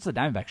Machado. That's what the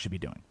Diamondbacks should be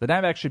doing. The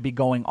Diamondbacks should be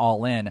going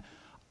all in.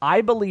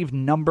 I believe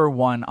number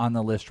one on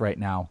the list right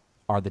now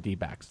are the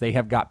D-backs. They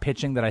have got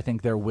pitching that I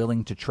think they're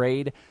willing to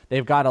trade.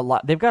 They've got a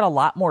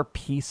lot more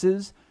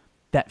pieces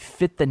that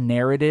fit the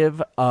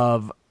narrative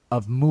of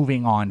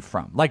moving on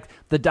from. Like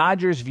the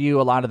Dodgers view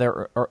a lot of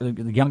their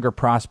younger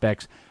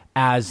prospects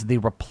as the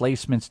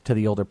replacements to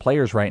the older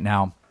players right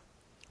now.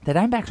 The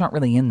Diamondbacks aren't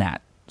really in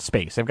that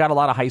space. They've got a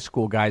lot of high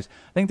school guys.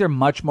 I think they're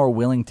much more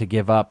willing to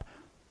give up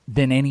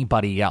than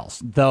anybody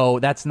else, though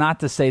that's not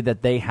to say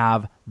that they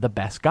have the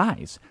best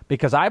guys,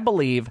 because I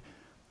believe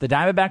the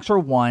Diamondbacks are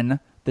 1,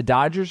 the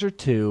Dodgers are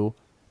 2,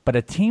 but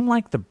a team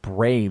like the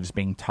Braves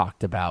being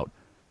talked about,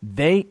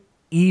 they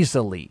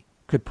easily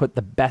could put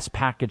the best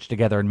package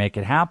together and make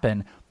it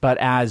happen. But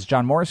as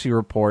John Morrissey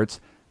reports,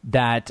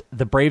 that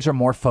the Braves are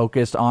more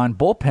focused on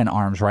bullpen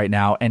arms right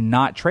now and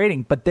not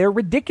trading, but they're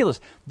ridiculous.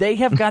 They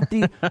have got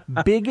the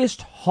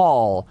biggest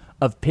haul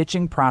of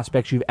pitching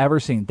prospects you've ever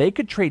seen. They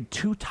could trade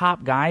 2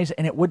 top guys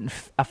and it wouldn't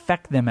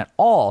affect them at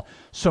all.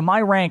 So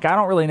my rank, I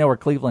don't really know where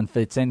Cleveland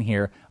fits in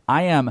here.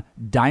 I am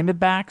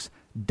Diamondbacks,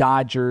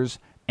 Dodgers,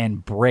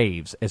 and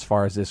Braves as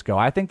far as this go.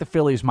 I think the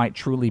Phillies might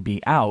truly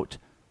be out.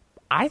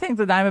 I think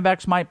the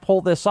Diamondbacks might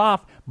pull this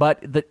off,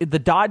 but the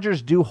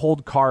Dodgers do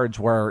hold cards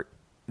where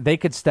they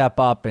could step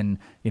up and,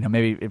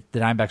 maybe if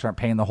the Diamondbacks aren't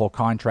paying the whole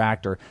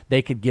contract, or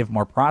they could give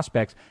more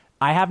prospects.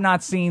 I have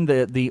not seen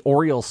the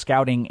Orioles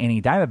scouting any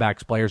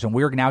Diamondbacks players, and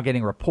we're now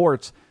getting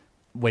reports,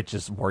 which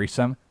is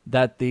worrisome,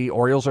 that the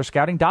Orioles are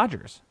scouting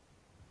Dodgers.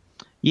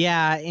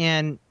 Yeah,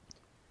 and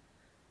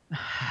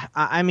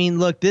I mean,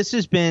 look, the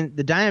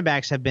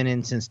Diamondbacks have been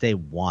in since day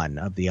one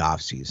of the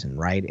offseason,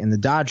 right? And the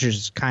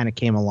Dodgers kind of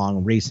came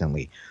along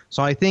recently.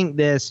 So I think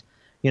the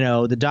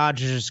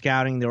Dodgers are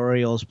scouting the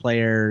Orioles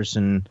players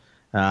and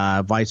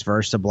vice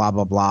versa, blah,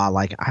 blah, blah.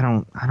 Like, I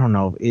don't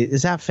know.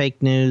 Is that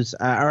fake news?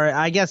 Or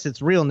I guess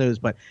it's real news,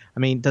 but I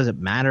mean, does it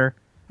matter?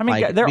 I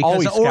mean, they're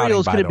always scouting,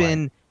 Orioles by could have the way.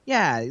 been,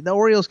 yeah, the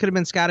Orioles could have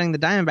been scouting the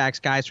Diamondbacks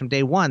guys from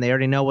day one. They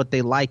already know what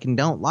they like and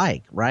don't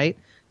like, right?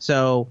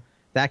 So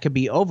that could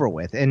be over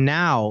with. And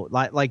now,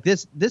 like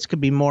this could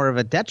be more of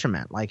a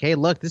detriment. Like, hey,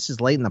 look, this is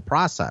late in the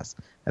process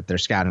that they're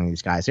scouting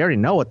these guys. They already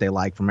know what they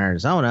like from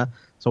Arizona,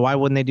 so why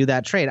wouldn't they do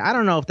that trade? I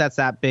don't know if that's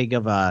that big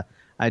of a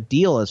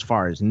deal as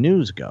far as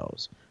news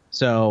goes.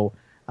 So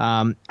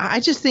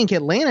I just think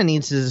Atlanta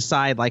needs to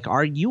decide, like,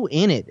 are you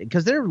in it?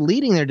 Because they're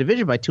leading their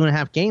division by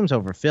 2.5 games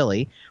over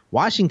Philly.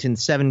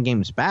 Washington's 7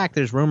 games back.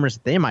 There's rumors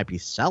that they might be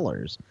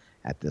sellers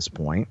at this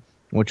point,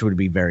 which would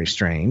be very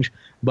strange.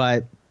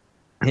 But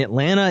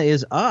Atlanta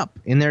is up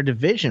in their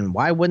division.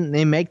 Why wouldn't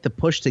they make the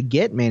push to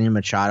get Manny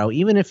Machado,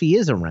 even if he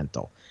is a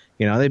rental?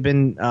 They've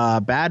been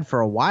bad for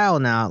a while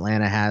now,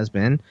 Atlanta has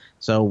been.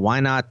 So why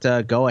not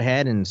go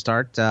ahead and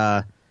start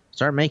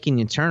making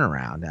you turn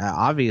around?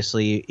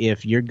 Obviously,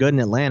 if you're good in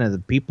Atlanta, the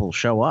people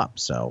show up.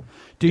 So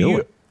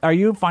are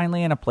you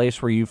finally in a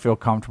place where you feel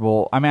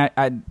comfortable? I mean,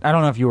 I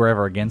don't know if you were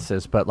ever against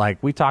this, but like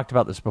we talked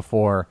about this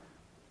before,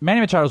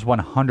 Manny Machado is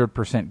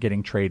 100%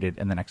 getting traded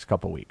in the next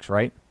couple weeks,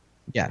 right?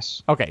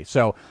 Yes. Okay,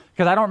 so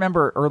because I don't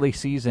remember early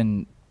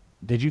season,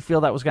 did you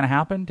feel that was going to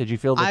happen? Did you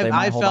feel that they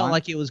might hold on? I felt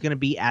like it was going to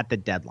be at the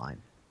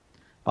deadline.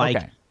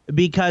 Okay.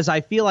 Because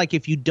I feel like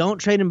if you don't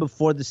trade him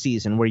before the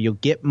season, where you'll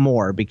get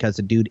more because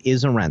the dude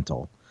is a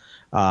rental,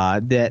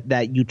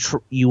 that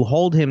you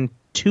hold him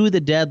to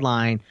the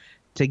deadline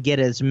to get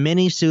as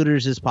many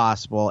suitors as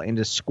possible and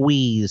to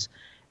squeeze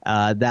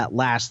that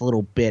last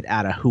little bit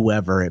out of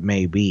whoever it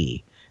may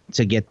be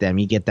to get them.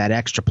 You get that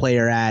extra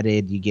player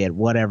added. You get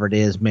whatever it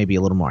is, maybe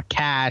a little more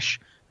cash,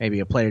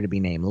 maybe a player to be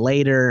named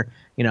later,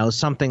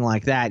 something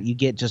like that. You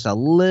get just a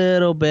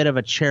little bit of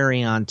a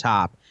cherry on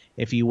top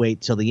if you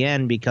wait till the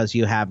end because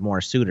you have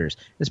more suitors,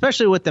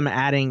 especially with them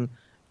adding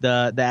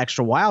the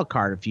extra wild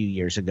card a few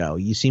years ago.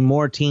 You see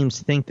more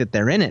teams think that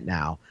they're in it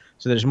now.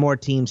 So there's more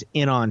teams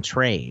in on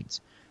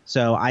trades.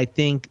 So I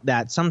think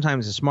that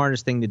sometimes the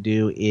smartest thing to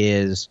do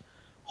is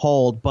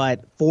hold,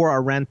 but for a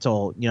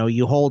rental,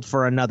 you hold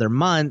for another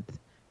month,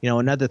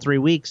 another 3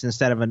 weeks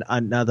instead of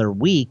another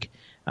week.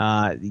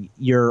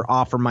 Your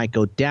offer might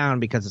go down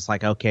because it's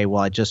like, okay,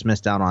 well, I just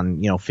missed out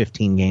on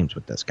 15 games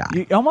with this guy.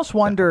 You almost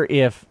wonder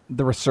if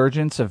the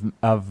resurgence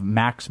of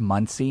Max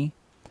Muncy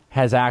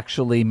has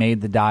actually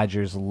made the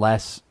Dodgers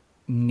less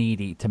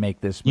needy to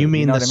make this move. You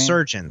mean the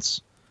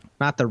surgence,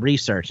 not the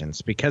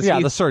resurgence? Because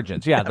the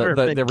surgence,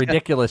 the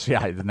ridiculous.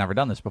 Yeah, I've never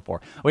done this before.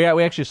 We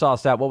actually saw a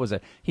stat. What was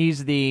it?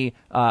 He's the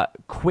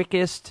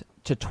quickest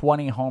to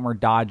 20 homer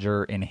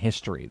Dodger in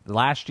history.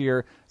 Last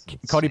year,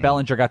 Cody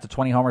Bellinger got to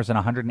 20 homers in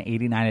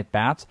 189 at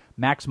bats.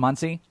 Max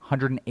Muncy,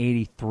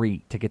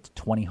 183 to get to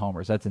 20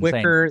 homers. That's insane.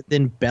 Quicker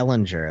than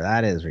Bellinger.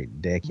 That is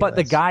ridiculous. But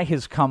the guy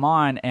has come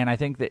on, and I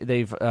think that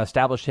they've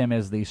established him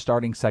as the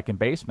starting second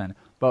baseman.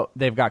 But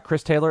they've got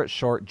Chris Taylor at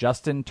short,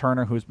 Justin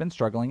Turner, who's been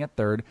struggling at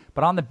third.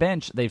 But on the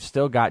bench, they've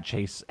still got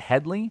Chase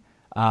Utley.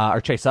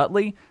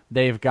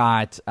 They've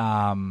got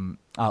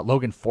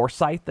Logan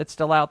Forsythe that's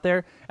still out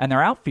there. And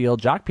their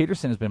outfield, Jock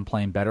Peterson has been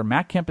playing better.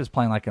 Matt Kemp is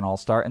playing like an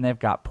all-star, and they've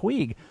got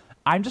Puig.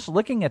 I'm just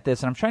looking at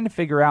this, and I'm trying to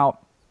figure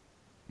out,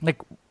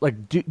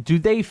 do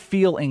they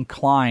feel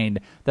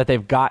inclined that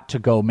they've got to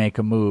go make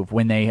a move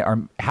when they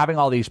are having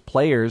all these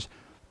players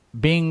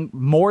being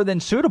more than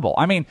suitable?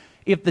 I mean,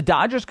 if the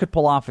Dodgers could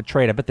pull off a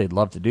trade, I bet they'd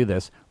love to do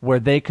this, where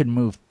they could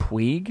move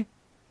Puig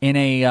in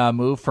a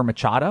move for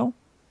Machado,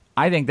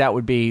 I think that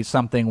would be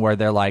something where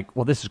they're like,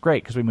 well, this is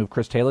great because we moved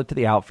Chris Taylor to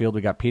the outfield.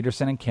 We got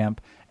Peterson and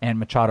Kemp, and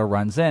Machado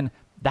runs in.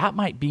 That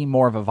might be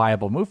more of a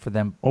viable move for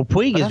them. Well,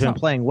 Puig has been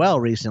playing well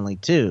recently,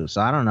 too,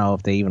 so I don't know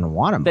if they even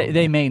want him.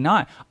 They may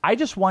not. I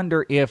just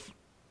wonder if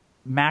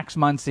Max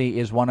Muncy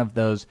is one of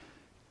those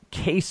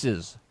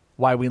cases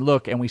why we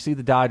look and we see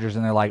the Dodgers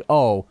and they're like,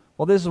 oh,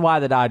 well, this is why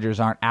the Dodgers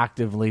aren't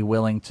actively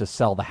willing to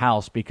sell the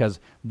house, because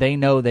they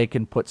know they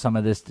can put some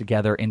of this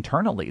together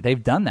internally.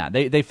 They've done that.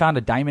 They found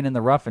a diamond in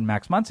the rough in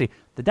Max Muncy.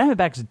 The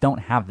Diamondbacks don't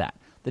have that.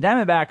 The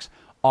Diamondbacks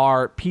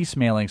are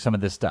piecemealing some of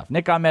this stuff.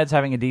 Nick Ahmed's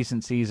having a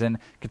decent season.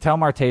 Ketel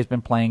Marte's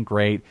been playing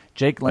great.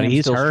 Jake Lim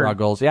still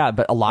struggles. Yeah,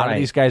 but a lot of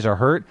these guys are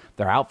hurt.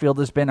 Their outfield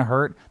has been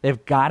hurt.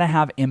 They've got to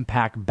have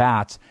impact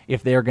bats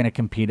if they're going to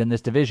compete in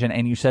this division.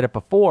 And you said it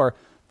before,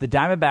 the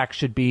Diamondbacks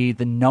should be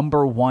the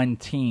number one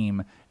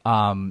team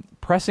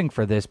pressing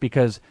for this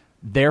because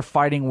they're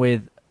fighting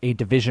with a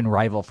division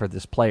rival for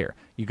this player.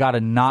 You got to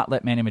not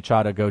let Manny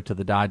Machado go to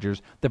the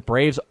Dodgers. The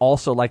Braves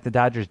also, like the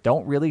Dodgers,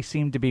 don't really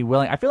seem to be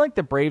willing. I feel like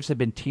the Braves have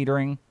been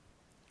teetering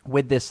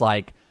with this,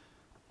 like,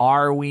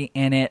 are we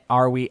in it?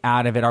 Are we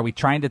out of it? Are we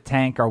trying to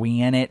tank? Are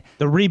we in it?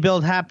 The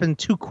rebuild happened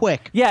too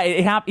quick. Yeah,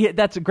 it happened.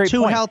 That's a great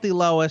point. Too healthy,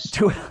 Lois.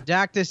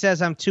 Doctor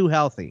says I'm too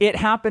healthy. It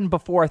happened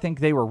before I think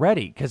they were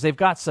ready because they've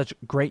got such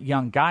great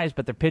young guys,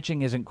 but their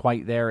pitching isn't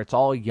quite there. It's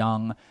all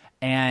young.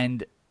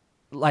 And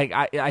like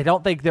I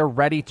don't think they're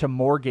ready to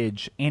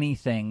mortgage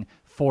anything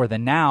for the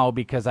now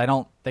because I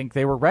don't think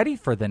they were ready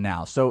for the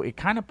now. So it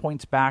kind of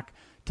points back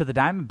to the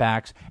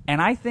Diamondbacks,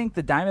 and I think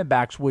the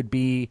Diamondbacks would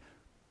be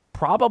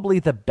probably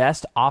the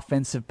best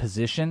offensive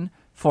position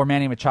for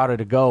Manny Machado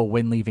to go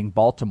when leaving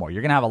Baltimore.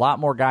 You're going to have a lot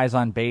more guys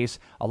on base,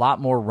 a lot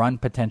more run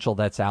potential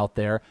that's out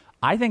there.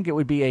 I think it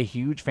would be a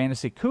huge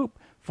fantasy coup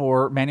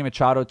for Manny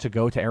Machado to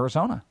go to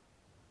Arizona.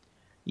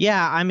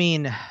 Yeah, I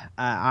mean,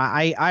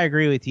 I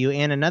agree with you.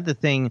 And another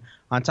thing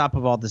on top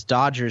of all this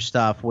Dodgers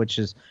stuff, which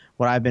is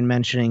what I've been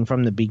mentioning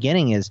from the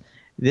beginning, is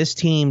this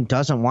team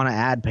doesn't want to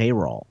add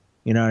payroll.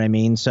 You know what I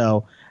mean?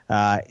 So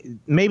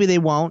maybe they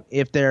won't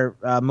if they're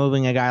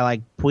moving a guy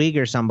like Puig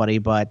or somebody,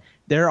 but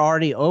they're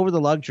already over the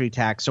luxury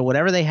tax. So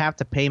whatever they have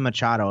to pay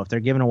Machado, if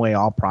they're giving away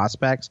all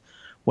prospects,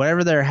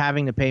 whatever they're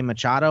having to pay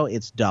Machado,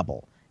 it's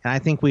double. And I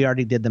think we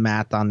already did the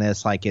math on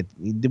this. Like it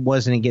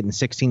wasn't getting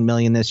 $16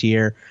 million this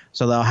year,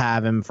 so they'll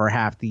have him for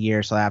half the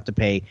year. So they'll have to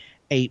pay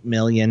 $8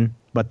 million,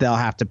 but they'll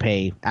have to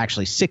pay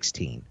actually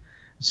 $16.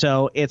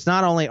 So it's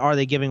not only are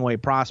they giving away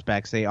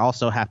prospects, they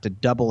also have to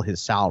double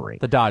his salary.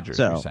 The Dodgers,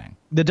 you're saying?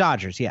 The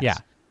Dodgers, yes. Yeah.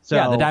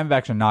 So the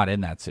Diamondbacks are not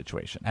in that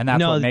situation, and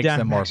that's what makes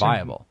them more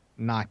viable.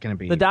 Not going to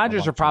be. The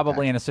Dodgers are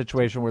probably in a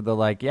situation where they're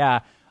like,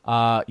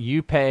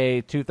 you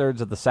pay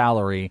 2/3 of the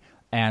salary,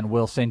 and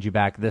we'll send you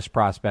back this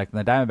prospect.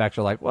 And the Diamondbacks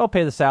are like, we'll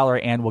pay the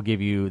salary, and we'll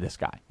give you this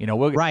guy.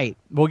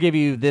 We'll give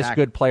you this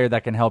good player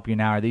that can help you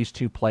now, or these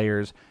two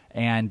players,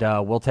 and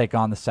we'll take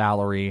on the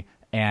salary.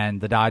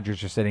 And the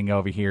Dodgers are sitting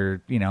over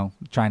here,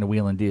 trying to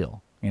wheel and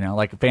deal,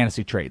 like a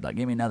fantasy trade. Like,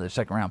 give me another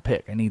second-round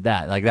pick. I need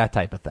that, like that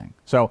type of thing.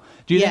 So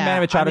do you think Manny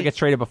Machado gets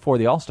traded before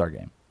the All-Star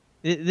game?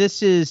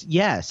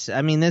 Yes.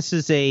 I mean, this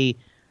is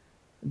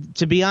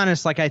to be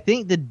honest, like I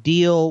think the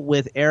deal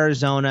with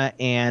Arizona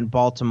and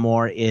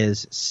Baltimore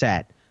is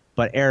set,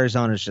 but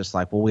Arizona's just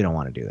like, well, we don't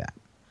want to do that.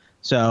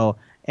 So,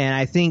 and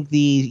I think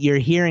you're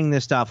hearing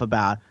this stuff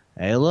about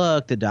hey,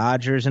 look, the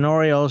Dodgers and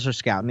Orioles are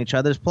scouting each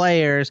other's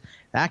players,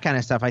 that kind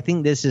of stuff. I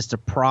think this is to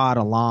prod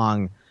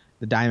along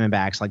the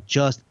Diamondbacks, like,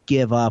 just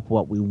give up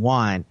what we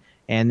want,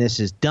 and this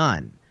is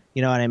done.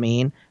 You know what I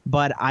mean?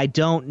 But I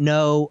don't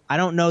know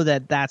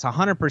that that's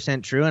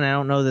 100% true, and I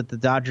don't know that the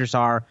Dodgers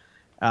are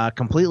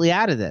completely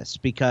out of this,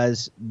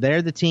 because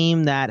they're the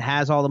team that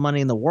has all the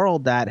money in the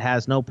world that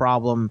has no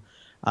problem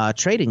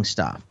trading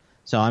stuff.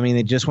 So, I mean,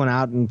 they just went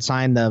out and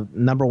signed the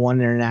number 1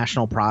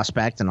 international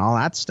prospect and all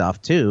that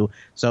stuff too.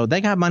 So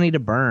they got money to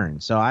burn.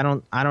 So I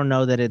don't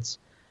know that it's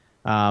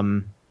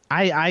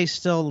I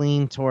still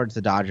lean towards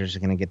the Dodgers are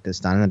going to get this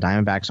done, and the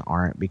Diamondbacks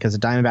aren't, because the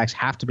Diamondbacks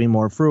have to be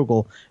more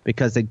frugal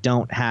because they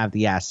don't have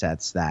the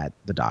assets that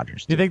the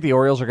Dodgers do. Do you think the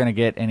Orioles are going to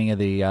get any of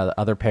the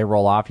other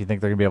payroll off? Do you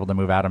think they're going to be able to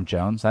move Adam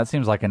Jones? That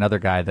seems like another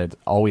guy that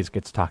always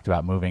gets talked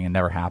about moving and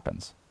never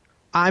happens.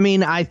 I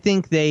mean, I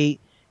think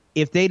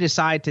if they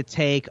decide to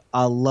take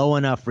a low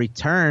enough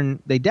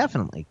return, they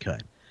definitely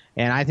could.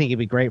 And I think it'd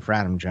be great for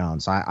Adam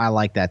Jones. I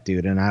like that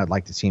dude, and I would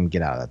like to see him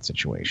get out of that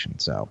situation.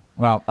 So,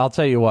 well, I'll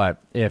tell you what.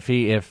 If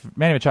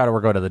Manny Machado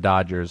were to go to the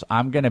Dodgers,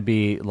 I'm going to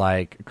be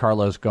like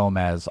Carlos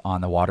Gomez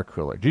on the water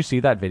cooler. Did you see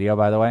that video,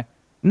 by the way?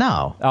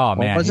 No. Oh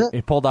man,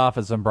 he pulled off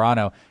a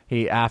Zambrano.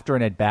 He, after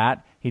an at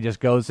bat, he just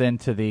goes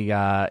into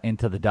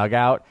the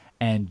dugout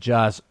and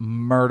just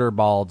murder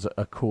balls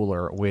a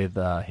cooler with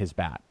his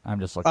bat. I'm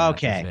just looking at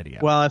this video.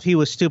 Well, if he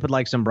was stupid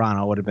like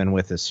Zambrano, it would have been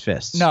with his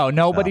fists. No,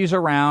 nobody's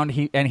around.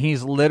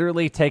 He's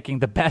literally taking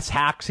the best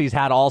hacks he's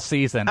had all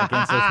season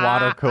against this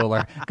water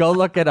cooler. Go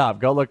look it up.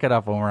 Go look it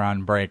up when we're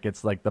on break.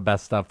 It's like the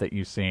best stuff that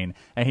you've seen.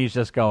 And he's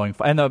just going.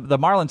 And the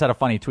Marlins had a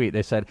funny tweet.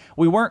 They said,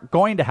 we weren't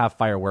going to have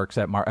fireworks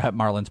at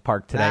Marlins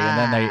Park today.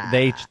 And then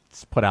they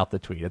put out the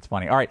tweet. It's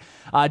funny. All right.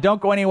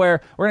 Don't go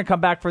anywhere. We're going to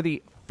come back for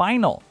the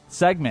final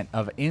segment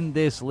of In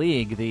This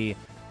League.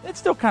 It's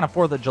still kind of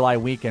 4th of July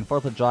weekend.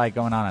 4th of July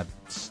going on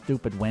a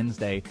stupid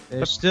Wednesday.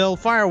 There's still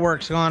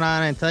fireworks going on,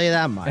 I tell you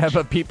that much. Yeah,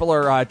 but people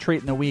are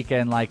treating the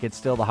weekend like it's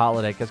still the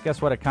holiday, because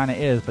guess what? It kind of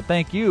is. But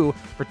thank you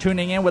for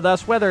tuning in with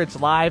us, whether it's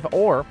live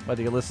or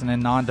whether you're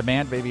listening on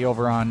demand, maybe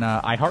over on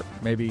iHeart,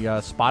 maybe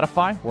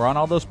Spotify. We're on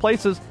all those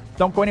places.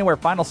 Don't go anywhere.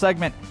 Final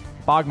segment,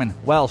 Bogman,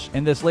 Welsh,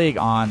 In This League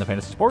on the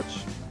Fantasy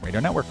Sports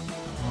Radio Network.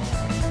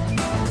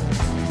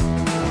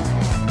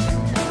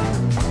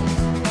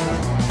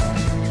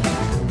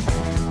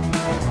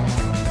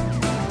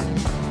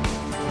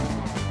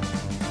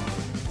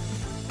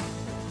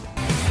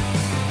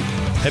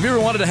 Have you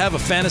ever wanted to have a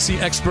fantasy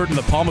expert in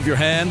the palm of your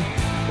hand?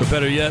 Or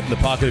better yet, in the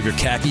pocket of your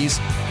khakis?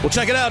 Well,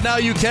 check it out. Now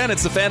you can.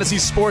 It's the Fantasy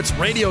Sports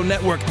Radio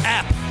Network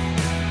app.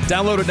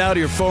 Download it now to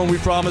your phone. We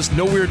promise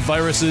no weird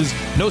viruses,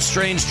 no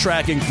strange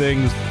tracking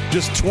things.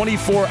 Just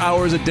 24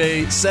 hours a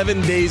day,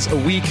 7 days a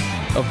week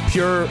of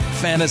pure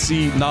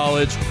fantasy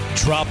knowledge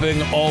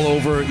dropping all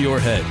over your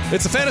head.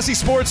 It's the Fantasy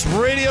Sports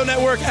Radio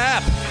Network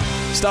app.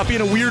 Stop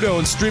being a weirdo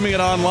and streaming it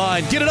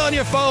online. Get it on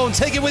your phone.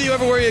 Take it with you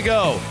everywhere you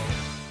go.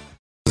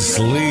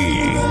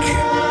 League.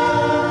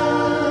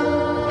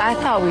 I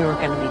thought we were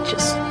going to be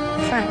just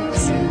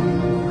friends.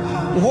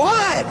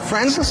 What?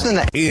 Friends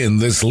in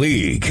this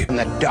league. In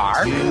the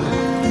dark?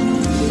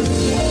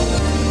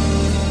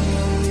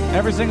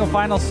 Every single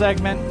final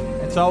segment,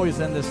 it's always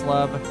In This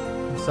Love,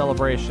 in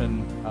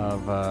celebration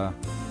of our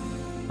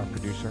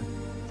producer,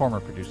 former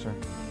producer.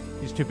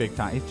 He's too big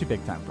time. He's too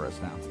big time for us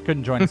now.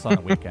 Couldn't join us on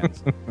the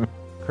weekends.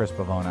 Chris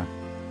Pavona,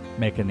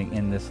 making the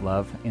In This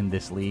Love, In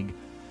This League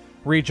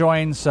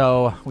rejoin,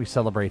 so we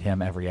celebrate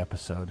him every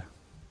episode.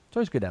 It's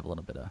always good to have a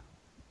little bit of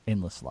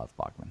endless love,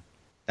 Bachman.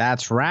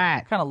 That's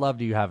right. What kind of love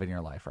do you have in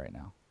your life right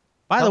now?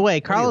 By the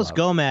way, Carlos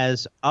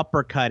Gomez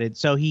uppercutted,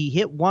 so he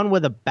hit one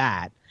with a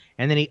bat,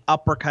 and then he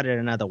uppercutted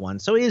another one,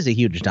 so he is a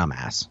huge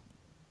dumbass.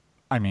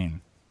 I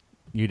mean,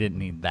 you didn't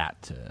need that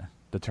to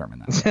determine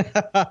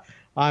that.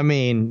 I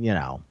mean, you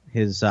know,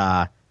 his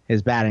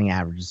batting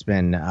average has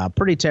been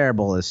pretty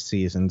terrible this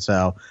season.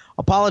 So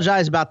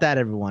apologize about that,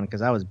 everyone,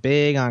 because I was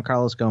big on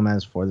Carlos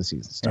Gomez before the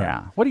season started.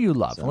 Yeah. What do you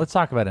love? So, let's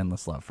talk about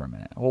endless love for a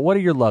minute. Well, what are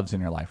your loves in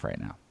your life right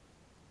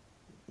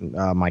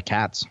now? My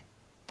cats.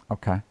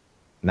 Okay. And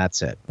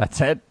that's it.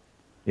 That's it?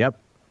 Yep.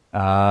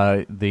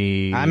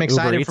 I'm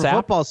excited for app?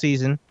 football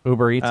season.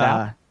 Uber Eats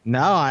app?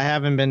 No, I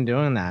haven't been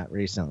doing that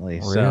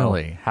recently.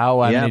 Really? So,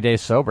 How many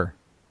days sober?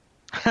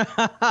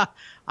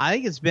 I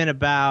think it's been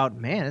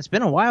it's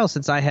been a while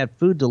since I had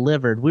food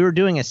delivered. We were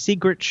doing a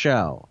secret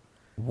show.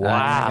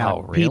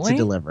 Wow, really? Pizza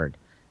delivered.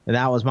 And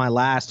that was my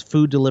last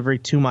food delivery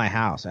to my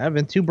house. I've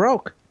been too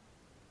broke.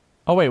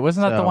 Oh, wait,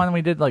 wasn't that the one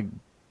we did like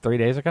 3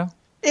 days ago?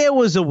 It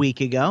was a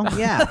week ago,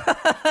 yeah.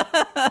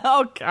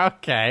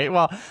 Okay.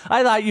 Well,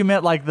 I thought you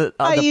meant like the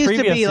I used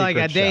to be like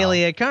a show.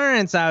 daily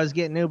occurrence. I was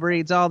getting Uber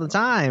Eats all the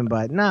time,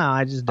 but no,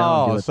 I just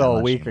don't do it so that a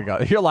much week anymore.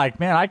 ago. You're like,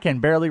 man, I can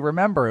barely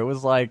remember. It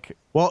was like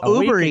a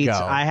Uber week Eats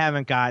ago. I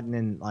haven't gotten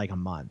in like a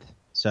month.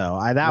 So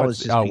was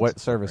just what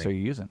service are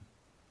you using?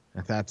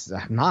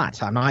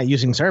 I'm not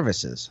using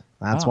services.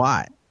 That's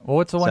why. Well,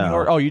 what's the one you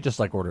ordered? Oh, you just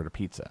like ordered a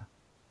pizza.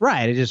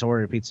 Right, I just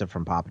ordered pizza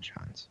from Papa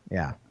John's.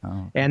 Yeah,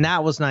 and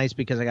that was nice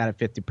because I got it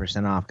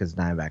 50% off because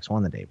the Diamondbacks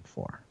won the day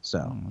before. So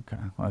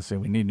okay, well, let's see.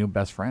 We need new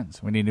best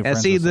friends. We need new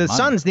friends. See, with the some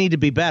Suns need to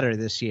be better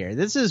this year.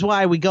 This is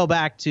why we go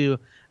back to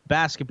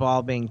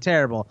basketball being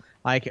terrible.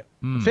 Like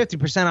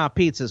 50% off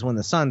pizzas when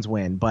the Suns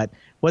win, but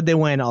would they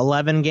win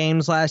 11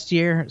 games last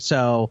year?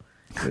 So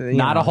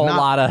not a whole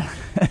lot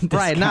of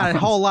right, not a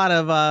whole lot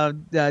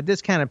of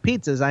discounted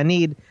pizzas. I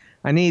need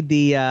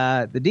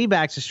the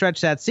D-backs to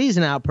stretch that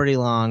season out pretty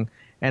long.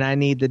 And I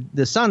need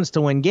the Suns to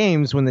win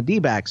games when the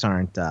D-backs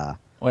aren't.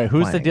 Wait,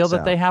 who's playing, the deal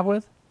that they have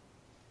with?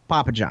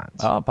 Papa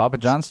John's. Oh, Papa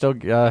John's still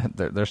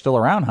they're still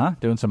around, huh?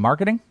 Doing some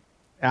marketing.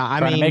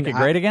 Trying to make it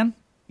great again.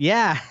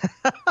 Yeah.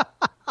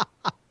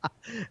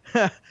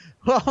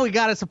 Well, we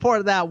got to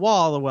support that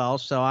wall, the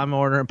Welsh. So I'm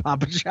ordering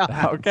Papa John's.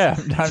 Okay,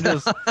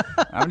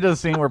 I'm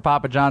just seeing where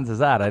Papa John's is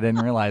at. I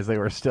didn't realize they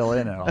were still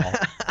in it all.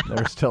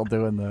 They're still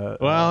doing the.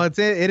 Well, it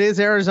is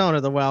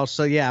Arizona, the Welsh.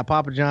 So yeah,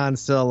 Papa John's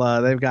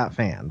still they've got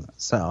fans.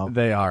 So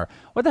they are.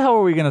 What the hell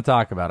were we going to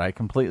talk about? I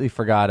completely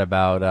forgot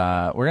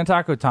about. We're going to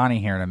talk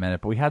Ohtani here in a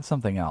minute, but we had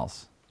something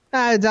else.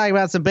 We talk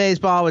about some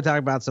baseball. We talk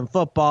about some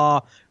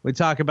football. We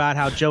talk about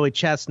how Joey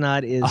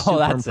Chestnut is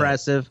super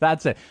impressive.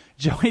 That's it.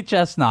 Joey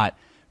Chestnut.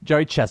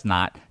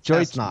 Chestnut.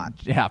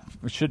 Yeah,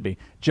 it should be.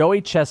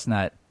 Joey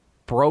Chestnut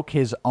broke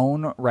his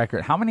own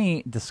record. How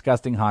many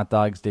disgusting hot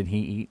dogs did he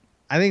eat?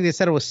 I think they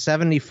said it was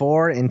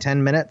 74 in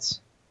 10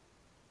 minutes.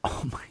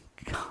 Oh, my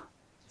God.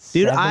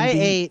 Dude,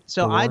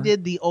 74? I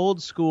did the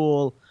old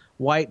school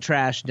white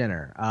trash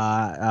dinner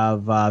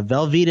of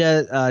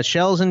Velveeta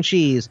shells and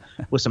cheese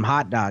with some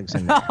hot dogs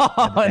in there.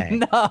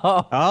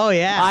 No. Oh,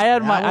 yeah. I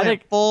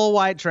went full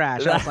white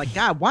trash. I was like,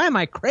 God, why am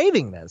I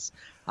craving this?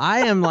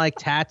 I am like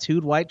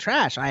tattooed white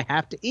trash. I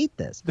have to eat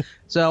this.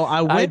 So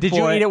I went Did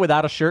you eat it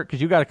without a shirt?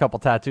 Because you got a couple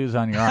tattoos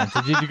on your arms.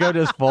 Did you go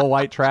just full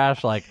white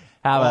trash? Like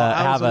I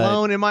was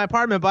alone in my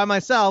apartment by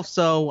myself,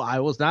 so I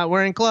was not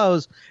wearing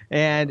clothes.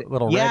 And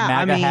little red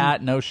MAGA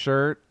hat, no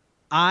shirt.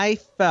 I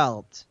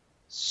felt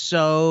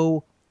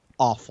so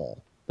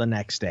awful the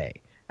next day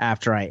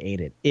after I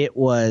ate it. It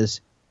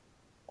was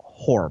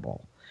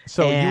horrible.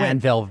 So you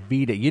went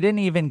Velveeta. You didn't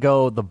even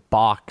go the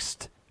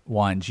boxed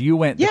ones. You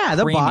went the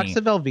box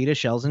of Velveeta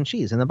shells and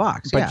cheese in the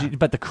box.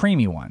 But the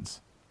creamy ones.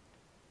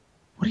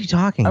 What are you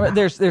talking about?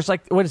 There's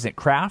like, what is it,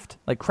 Kraft?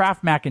 Like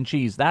Kraft mac and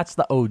cheese. That's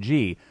the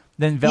OG.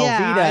 Then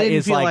Velveeta I didn't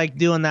is feel like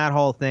doing that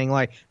whole thing.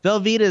 Like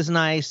Velveeta is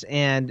nice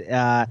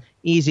and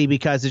easy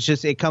because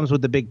it comes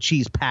with the big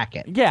cheese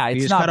packet. Yeah,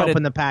 you just cut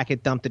open the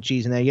packet, dump the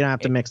cheese in there. You don't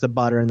have to mix the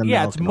butter and the milk.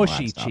 Yeah, it's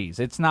mushy cheese.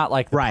 It's not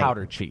like the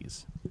powdered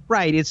cheese.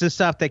 Right, it's the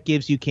stuff that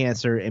gives you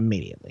cancer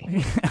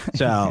immediately.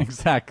 So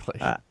exactly.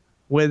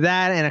 With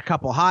that and a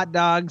couple hot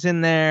dogs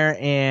in there,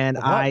 and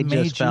what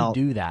made you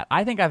do that?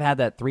 I think I've had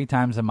that 3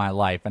 times in my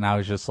life, and I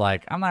was just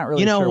like, I'm not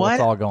really sure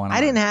what's all going on.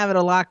 I didn't have it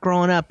a lot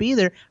growing up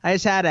either. I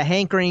just had a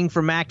hankering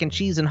for mac and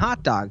cheese and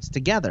hot dogs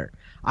together.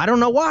 I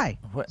don't know why.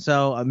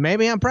 So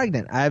maybe I'm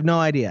pregnant. I have no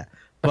idea.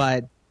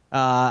 But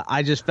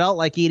I just felt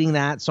like eating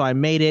that, so I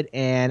made it,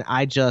 and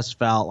I just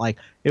felt like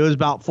it was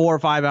about 4 or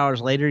 5 hours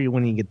later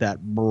when you get that.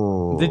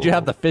 Did you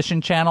have the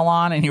fishing channel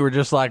on, and you were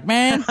just like,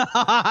 man,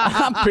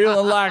 I'm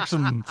feeling like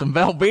some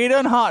Velveeta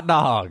and hot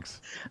dogs?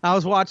 I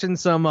was watching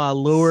some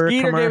lure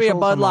Skeeter commercials. Give me a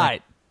Bud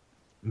Light.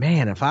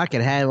 Man, if I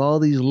could have all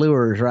these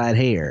lures right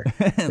here,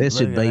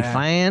 this would be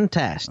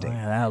fantastic. Oh,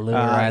 yeah, that lure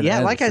right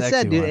there. Like I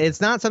said, dude,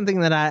 it's not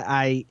something that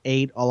I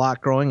ate a lot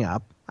growing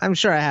up. I'm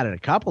sure I had it a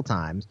couple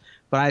times.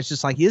 But I was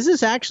just like, is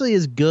this actually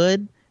as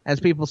good as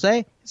people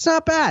say? It's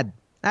not bad.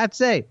 I'd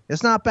say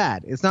it's not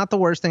bad. It's not the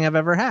worst thing I've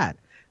ever had.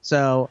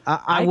 So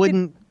I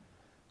wouldn't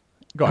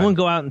go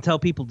out and tell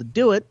people to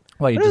do it.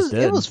 Well, did.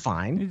 It was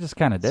fine. You just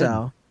kind of did.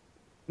 So,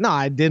 no,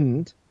 I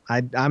didn't.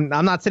 I'm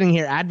not sitting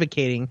here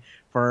advocating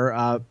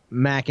for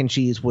mac and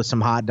cheese with some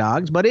hot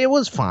dogs, but it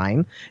was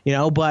fine,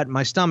 but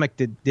my stomach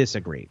did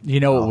disagree. You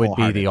know what would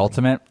be the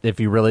ultimate if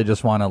you really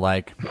just want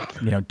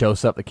to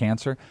dose up the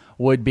cancer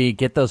would be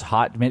get those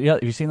have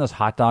you seen those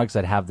hot dogs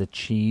that have the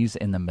cheese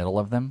in the middle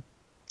of them?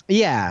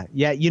 Yeah.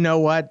 You know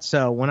what?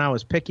 So when I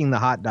was picking the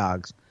hot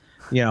dogs,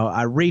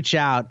 I reach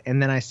out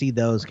and then I see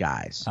those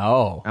guys.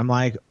 Oh. I'm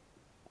like,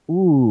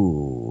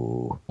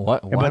 ooh.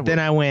 What? But then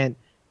I went,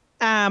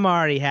 I'm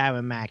already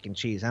having mac and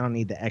cheese. I don't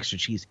need the extra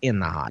cheese in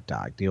the hot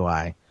dog, do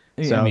I?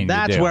 So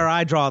that's where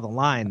I draw the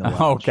line.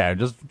 Okay,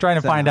 just trying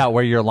to find out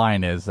where your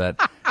line is.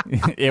 That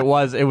it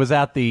was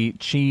at the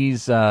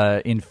cheese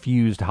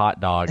infused hot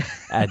dog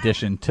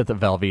addition to the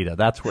Velveeta.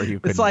 That's where you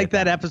could. It's like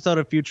that episode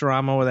of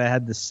Futurama where they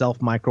had the self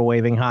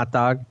microwaving hot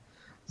dog.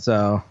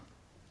 So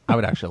I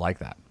would actually like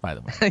that. By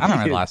the way, I don't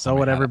remember the last time. So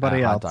would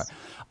everybody else. Hot dog.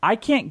 I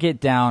can't get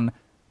down.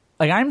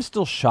 Like I'm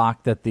still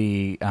shocked that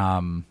the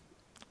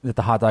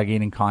hot dog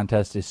eating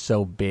contest is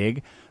so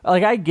big.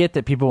 Like I get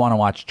that people want to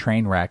watch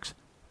train wrecks.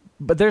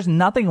 But there's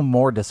nothing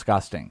more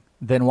disgusting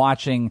than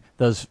watching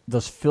those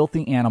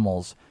filthy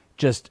animals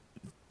just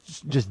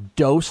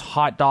dose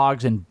hot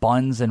dogs and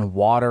buns and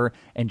water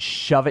and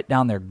shove it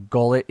down their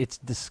gullet. It's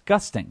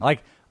disgusting.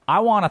 Like, I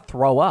want to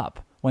throw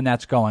up when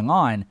that's going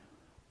on.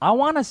 I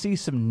want to see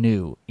some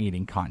new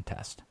eating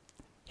contest.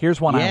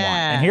 Here's one I want.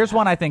 And here's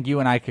one I think you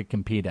and I could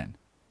compete in.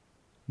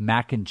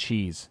 Mac and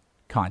cheese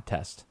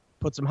contest.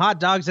 Put some hot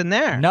dogs in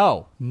there.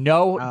 No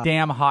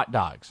damn hot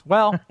dogs.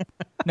 Well,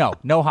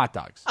 no hot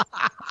dogs.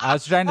 I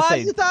was trying to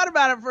say. You thought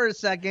about it for a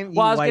second.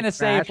 Well, I was going to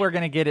say if we're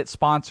going to get it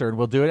sponsored,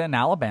 we'll do it in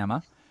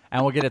Alabama,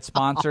 and we'll get it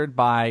sponsored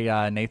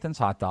by Nathan's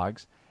Hot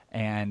Dogs.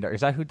 And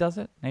is that who does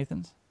it?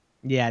 Nathan's?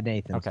 Yeah,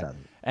 Nathan's does it.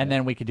 And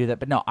then we could do that.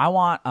 But no, I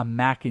want a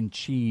mac and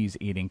cheese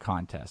eating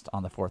contest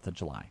on the 4th of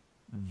July.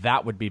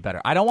 That would be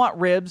better. I don't want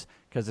ribs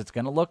because it's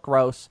going to look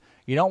gross.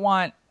 You don't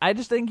want. I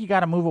just think you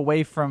got to move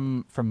away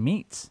from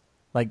meats.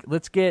 Like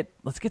let's get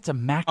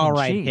some mac and cheese. All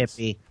right,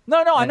 hippie.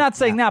 No, I'm not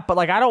saying that, but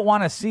like I don't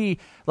want to see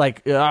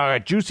like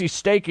a juicy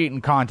steak eating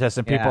contest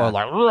and people are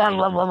like.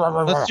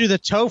 Let's do the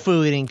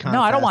tofu eating contest.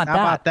 No, I don't want that.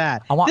 How about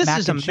that? I want this mac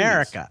is and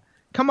America. Cheese.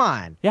 Come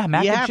on. Yeah,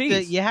 mac and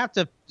cheese. You have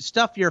to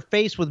stuff your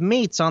face with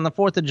meats on the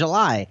 4th of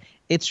July.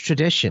 It's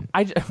tradition.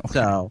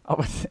 So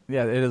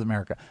yeah, it is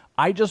America.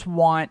 I just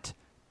want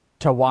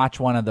to watch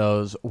one of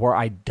those where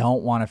I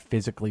don't want to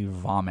physically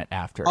vomit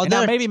after. Oh,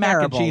 now maybe terrible.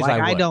 mac and cheese. Like,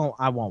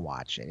 I won't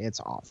watch it. It's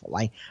awful.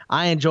 Like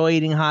I enjoy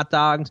eating hot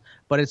dogs,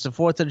 but it's the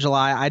 4th of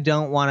July. I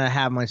don't want to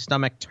have my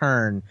stomach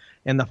turn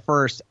in the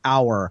first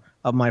hour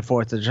of my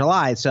 4th of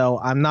July. So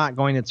I'm not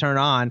going to turn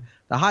on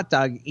the hot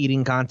dog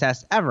eating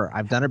contest ever.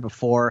 I've done it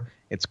before.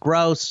 It's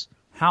gross.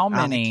 How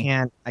many?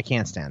 I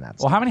can't stand that.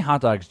 Well, how many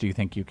hot dogs do you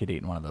think you could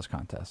eat in one of those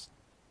contests?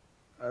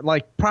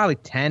 Like probably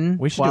 10.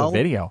 We should 12. do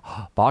a video.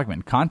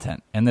 Bogman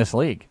content in this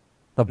league.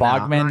 The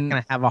Bogman. I'm not going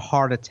to have a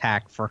heart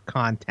attack for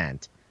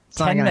content.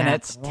 10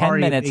 minutes. 10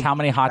 minutes. How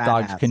many hot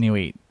dogs can you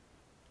eat?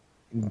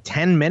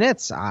 10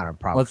 minutes? I don't know,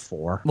 probably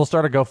 4. We'll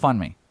start a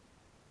GoFundMe.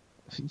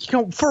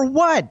 For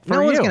what? For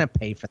no one's you. going to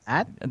pay for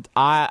that.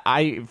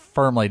 I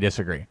firmly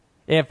disagree.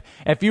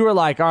 If you were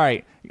like, all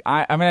right,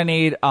 I'm going to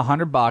need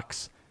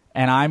 $100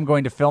 and I'm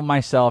going to film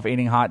myself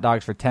eating hot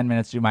dogs for 10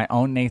 minutes, do my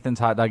own Nathan's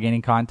hot dog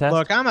eating contest.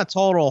 Look, I'm a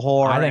total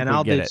whore, and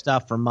I'll do it.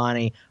 stuff for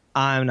money.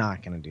 I'm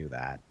not going to do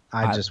that.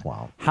 I just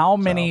won't. How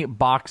many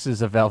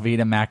boxes of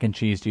Velveeta mac and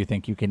cheese do you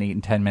think you can eat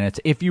in 10 minutes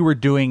if you were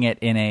doing it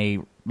in a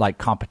like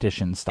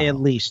competition style? At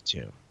least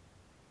 2.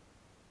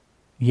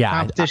 Yeah.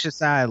 Competition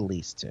style, at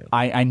least 2.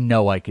 I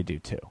know I could do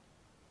 2.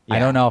 Yeah. I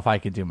don't know if I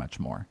could do much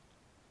more.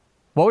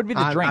 What would be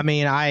the drink? I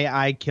mean,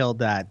 I killed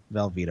that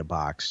Velveeta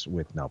box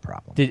with no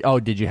problem.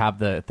 Did you have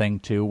the thing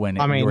too when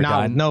you were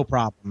done? No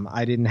problem.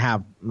 I didn't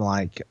have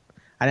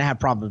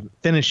problem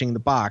finishing the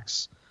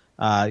box.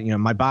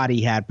 My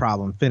body had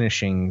problem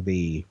finishing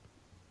the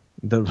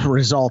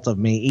result of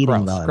me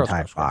eating the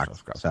entire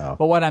box. So,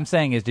 but what I'm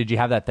saying is, did you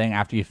have that thing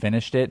after you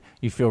finished it?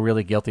 You feel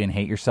really guilty and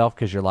hate yourself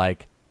because you're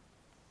like,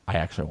 I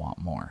actually want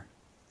more.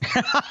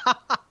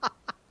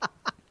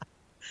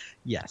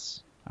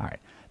 Yes. All right.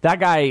 That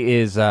guy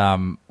is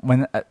that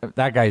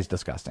guy is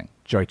disgusting.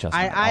 Joey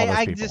Chestnut.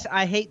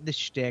 I hate the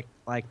shtick,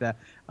 like the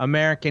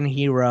American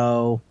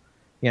hero,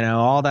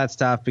 all that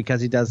stuff because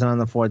he does it on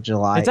the 4th of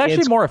July. It's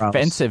actually more gross.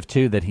 offensive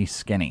too that he's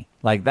skinny.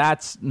 Like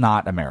that's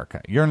not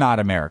America. You're not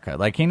America.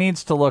 Like he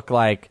needs to look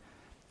like,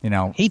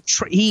 Frank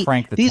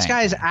the These Tank.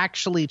 guys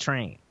actually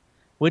train,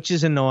 which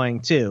is annoying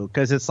too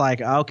because it's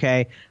like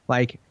okay,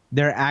 like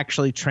they're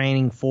actually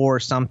training for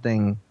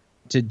something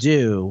to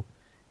do.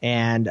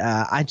 And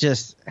I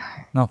just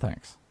no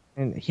thanks.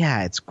 And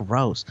yeah, it's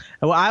gross.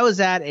 Well, I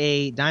was at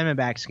a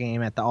Diamondbacks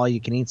game at the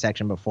all-you-can-eat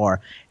section before,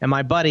 and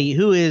my buddy,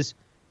 who is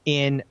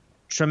in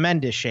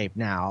tremendous shape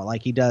now,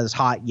 like he does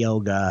hot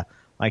yoga,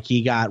 like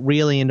he got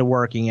really into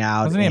working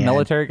out. Wasn't he a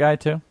military guy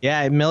too?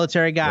 Yeah, a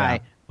military guy. Yeah.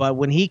 But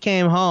when he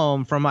came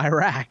home from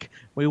Iraq,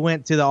 we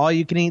went to the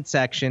all-you-can-eat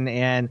section,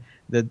 and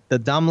the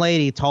dumb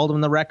lady told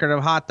him the record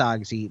of hot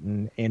dogs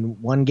eaten in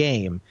one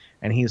game.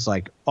 And he's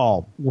like,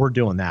 oh, we're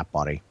doing that,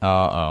 buddy.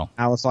 Uh-oh.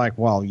 I was like,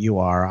 well, you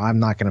are. I'm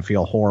not going to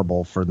feel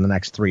horrible for the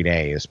next 3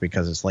 days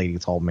because this lady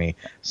told me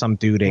some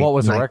dude ate. What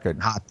was the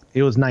record?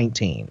 It was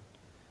 19.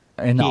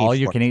 In the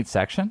all-you-can-eat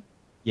section?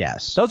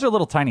 Yes. Those are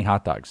little tiny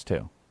hot dogs,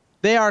 too.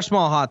 They are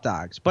small hot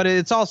dogs. But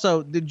it's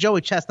also, the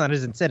Joey Chestnut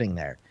isn't sitting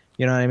there.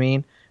 You know what I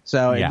mean?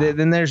 So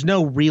then there's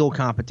no real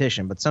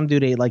competition. But some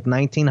dude ate like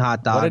 19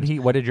 hot dogs.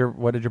 What did your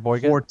boy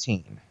get?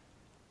 14.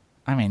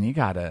 I mean,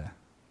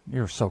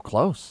 you're so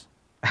close.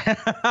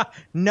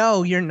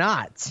 No, you're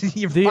not.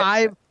 You're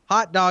 5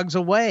 hot dogs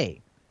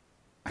away.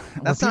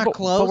 That's not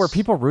close. But were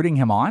people rooting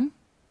him on?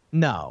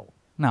 No.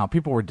 No,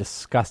 people were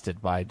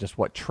disgusted by just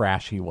what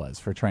trash he was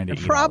for trying to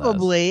eat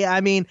Probably.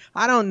 I mean,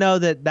 I don't know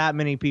that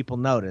many people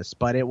noticed,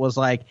 but it was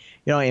like,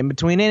 in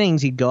between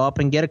innings, he'd go up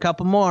and get a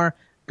couple more,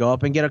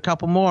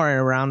 and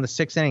around the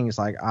 6th inning, he's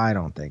like, I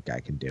don't think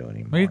I can do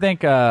anymore. What do you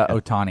think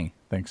Ohtani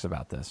thinks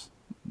about this,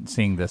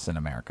 seeing this in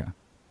America?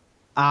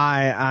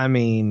 I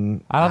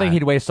mean, I don't think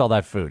he'd waste all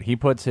that food. He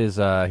puts his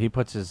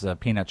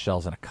peanut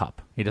shells in a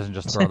cup. He doesn't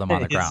just throw them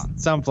on the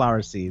ground.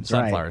 Sunflower seeds,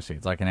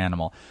 seeds, like an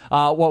animal.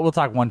 We'll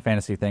talk one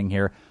fantasy thing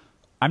here.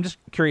 I'm just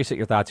curious at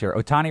your thoughts here.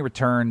 Ohtani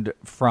returned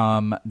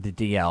from the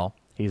DL.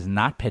 He's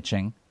not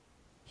pitching.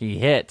 He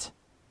hit,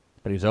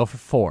 but he was 0 for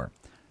 4.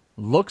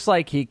 Looks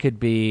like he could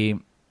be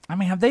I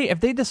mean, have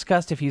they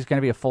discussed if he's going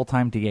to be a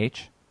full-time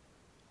DH?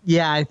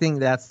 Yeah, I think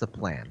that's the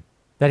plan.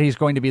 That he's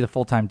going to be the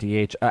full-time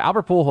DH.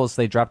 Albert Pujols,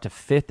 they dropped to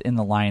 5th in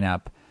the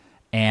lineup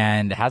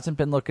and hasn't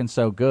been looking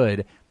so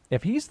good.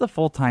 If he's the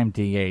full-time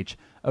DH,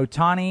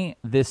 Ohtani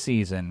this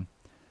season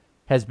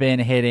has been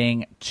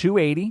hitting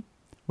 .280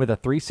 with a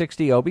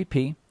 .360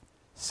 OBP,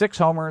 6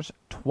 homers,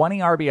 20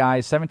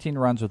 RBIs, 17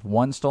 runs with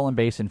 1 stolen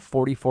base in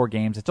 44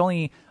 games. It's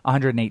only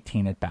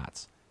 118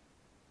 at-bats.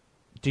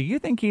 Do you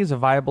think he's a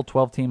viable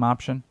 12-team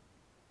option?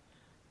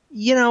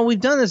 You know, we've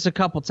done this a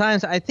couple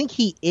times. I think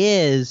he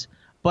is,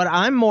 but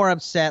I'm more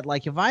upset.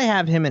 Like, if I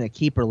have him in a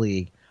keeper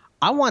league,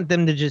 I want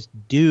them to just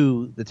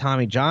do the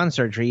Tommy John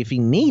surgery if he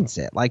needs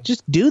it. Like,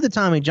 just do the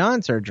Tommy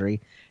John surgery,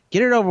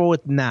 get it over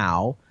with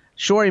now.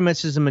 Sure, he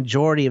misses a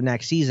majority of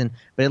next season,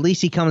 but at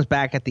least he comes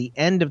back at the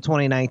end of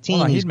 2019.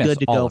 Well, he's good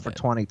to go for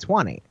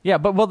 2020. Yeah,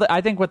 but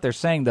I think what they're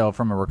saying, though,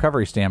 from a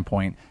recovery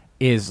standpoint,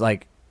 is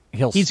like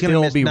he's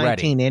still be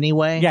 19 ready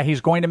anyway. Yeah,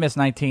 he's going to miss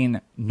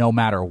 19 no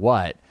matter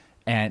what.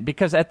 And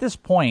because at this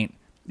point,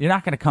 you're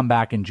not going to come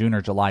back in June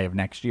or July of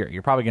next year.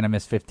 You're probably going to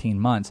miss 15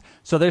 months.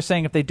 So they're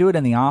saying if they do it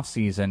in the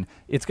offseason,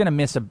 it's going to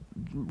miss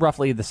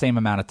roughly the same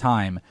amount of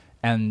time,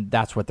 and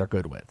that's what they're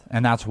good with.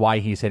 And that's why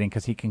he's hitting,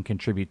 because he can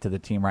contribute to the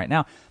team right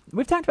now.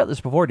 We've talked about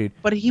this before, dude.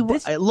 But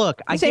this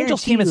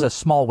Angels team is a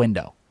small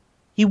window.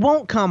 He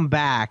won't come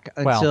back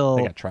until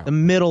the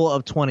middle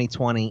of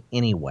 2020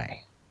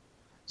 anyway.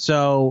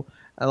 So...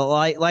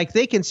 Like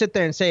they can sit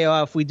there and say,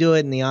 oh, if we do it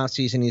in the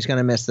offseason, he's going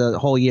to miss the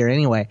whole year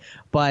anyway.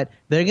 But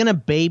they're going to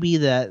baby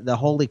the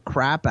holy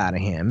crap out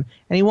of him,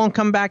 and he won't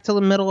come back till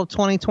the middle of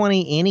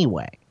 2020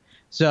 anyway.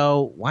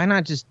 So why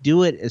not just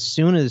do it as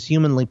soon as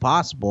humanly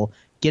possible,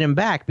 get him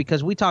back?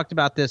 Because we talked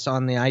about this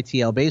on the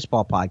ITL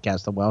Baseball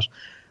podcast, the Welsh.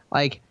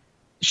 Like,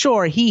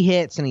 sure, he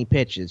hits and he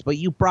pitches, but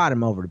you brought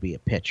him over to be a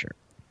pitcher.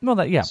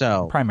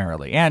 Well,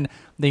 primarily. And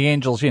the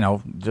Angels,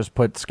 just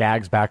put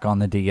Skaggs back on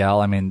the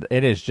DL. I mean,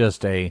 it is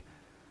just a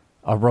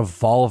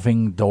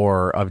revolving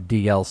door of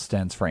DL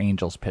stints for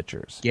Angels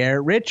pitchers.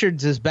 Garrett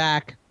Richards is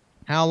back.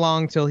 How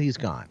long till he's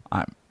gone?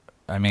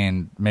 I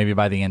mean, maybe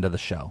by the end of the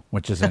show,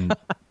 which is in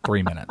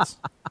 3 minutes.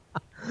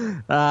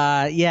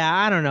 Yeah,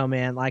 I don't know,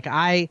 man. Like,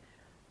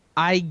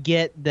 I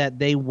get that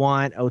they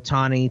want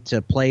Ohtani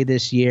to play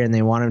this year and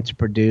they want him to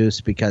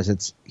produce because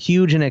it's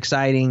huge and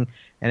exciting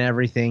and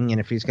everything. And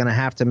if he's going to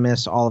have to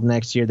miss all of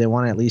next year, they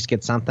want to at least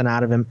get something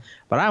out of him.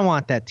 But I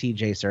want that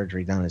TJ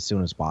surgery done as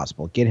soon as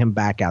possible. Get him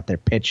back out there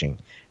pitching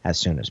as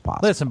soon as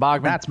possible. Listen,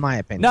 Bogman. That's my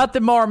opinion.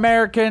 Nothing more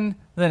American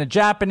than a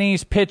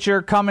Japanese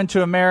pitcher coming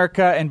to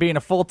America and being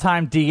a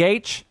full-time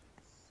DH.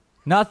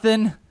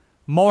 Nothing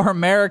more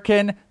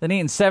American than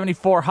eating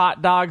 74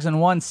 hot dogs in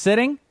one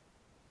sitting.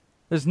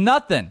 There's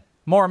nothing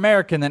more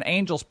American than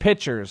Angels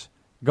pitchers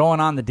going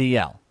on the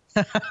DL.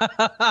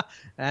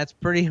 That's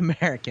pretty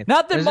American.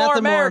 Nothing more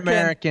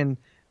American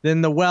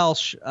than the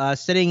Welsh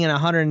sitting in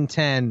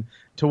 110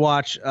 to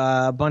watch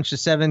a bunch of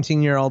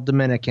 17-year-old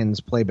Dominicans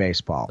play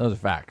baseball.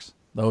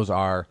 Those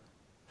are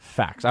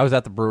facts. I was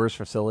at the Brewers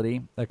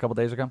facility a couple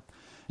days ago.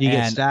 You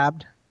get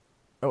stabbed?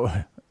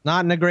 Oh,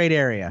 not in a great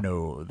area.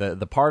 No,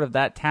 the part of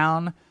that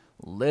town,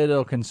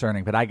 little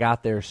concerning, but I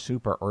got there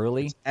super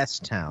early. It's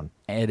S-Town.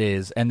 It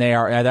is, and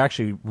they're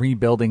actually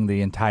rebuilding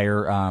the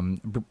entire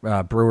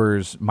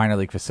Brewers minor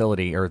league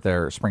facility or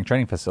their spring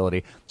training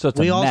facility. So it's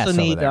we also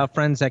need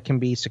friends that can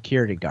be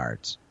security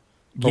guards.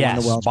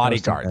 Yes,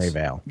 bodyguards.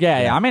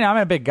 Yeah. I mean, I'm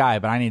a big guy,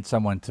 but I need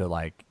someone to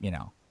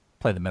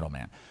play the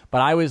middleman.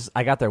 But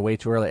I got there way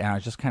too early, and I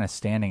was just kind of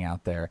standing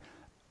out there,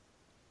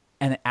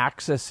 and the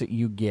access that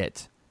you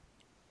get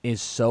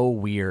is so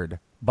weird,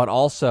 but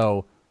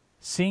also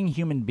seeing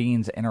human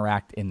beings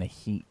interact in the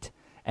heat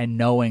and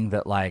knowing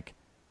that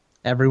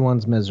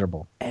everyone's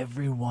miserable.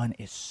 Everyone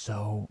is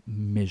so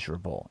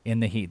miserable in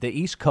the heat. The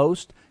East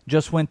Coast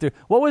just went through.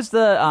 What was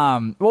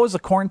the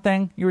corn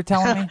thing you were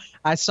telling me?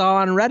 I saw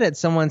on Reddit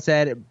someone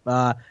said,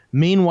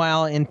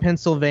 meanwhile in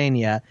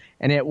Pennsylvania,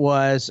 and it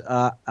was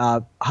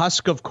a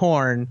husk of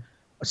corn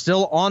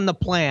still on the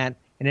plant,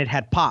 and it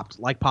had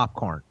popped like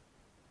popcorn.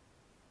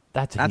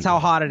 That's how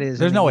hot it is.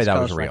 There's no way that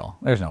was real.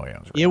 There's no way it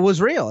was real. It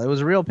was real. It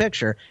was a real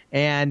picture,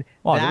 and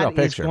that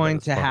is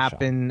going to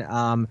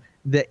happen.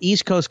 The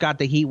East Coast got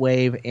the heat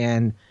wave,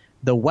 and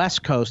the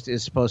West Coast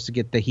is supposed to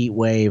get the heat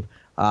wave.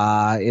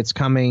 It's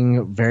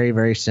coming very,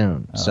 very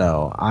soon.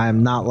 So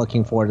I'm not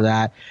looking forward to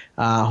that.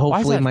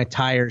 Hopefully my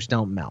tires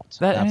don't melt.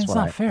 It's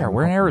not fair.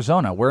 We're in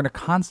Arizona. We're in a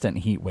constant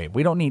heat wave.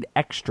 We don't need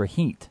extra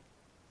heat.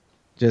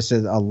 Just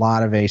a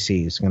lot of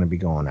AC is going to be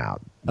going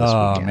out this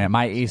weekend. Man,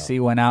 my AC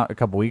went out a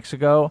couple weeks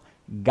ago.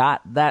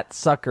 Got that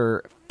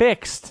sucker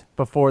fixed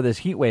before this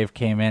heat wave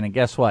came in, and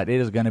guess what? It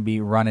is going to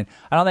be running.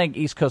 I don't think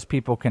East Coast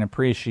people can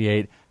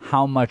appreciate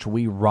how much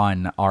we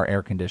run our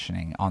air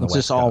conditioning on the West Coast.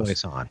 It's just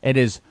always on. It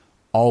is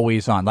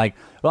always on.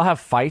 We'll have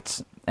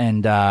fights,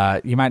 and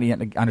you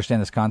might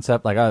understand this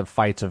concept. I have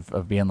fights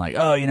of being like,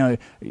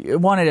 you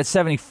want it at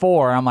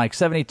 74. I'm like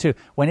 72.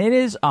 When it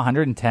is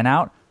 110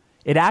 out,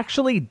 it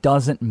actually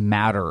doesn't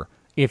matter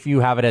if you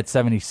have it at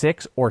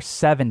 76 or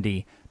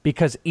 70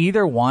 because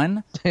either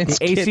one, the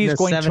AC is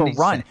going to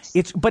run.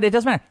 But it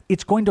doesn't matter.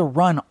 It's going to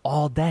run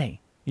all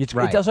day. It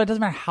doesn't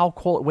matter how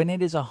cold. When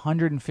it is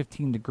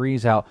 115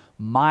 degrees out,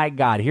 my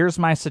God, here's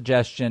my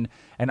suggestion.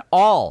 And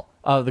all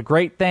of the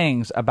great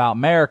things about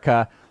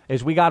America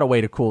is we got a way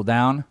to cool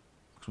down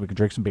because we can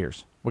drink some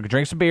beers. We can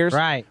drink some beers,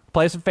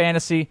 play some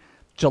fantasy.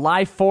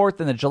 July 4th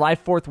and the July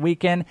 4th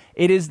weekend,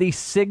 it is the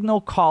signal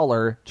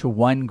caller to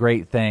one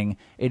great thing.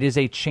 It is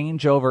a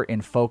changeover in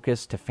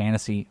focus to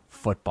fantasy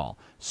football.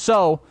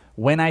 So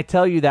when I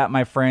tell you that,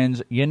 my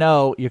friends, you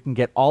know you can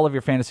get all of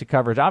your fantasy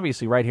coverage,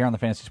 obviously, right here on the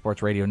Fantasy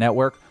Sports Radio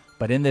Network.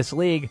 But in this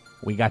league,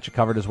 we got you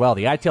covered as well.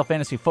 The ITL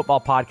Fantasy Football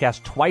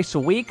Podcast twice a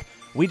week.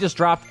 We just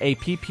dropped a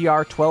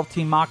PPR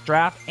 12-team mock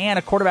draft and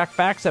a quarterback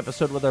facts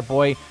episode with our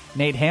boy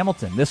Nate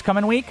Hamilton. This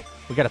coming week,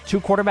 we got a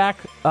 2-quarterback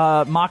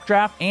mock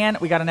draft, and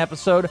we got an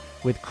episode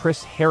with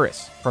Chris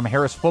Harris from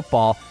Harris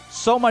Football.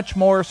 So much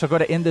more, so go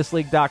to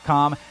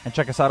inthisleague.com and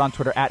check us out on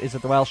Twitter at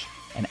 @IsItTheWelsh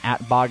and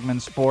at Bogman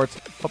Sports.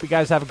 Hope you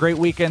guys have a great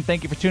weekend.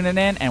 Thank you for tuning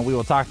in, and we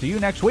will talk to you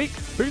next week.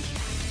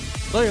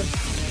 Peace.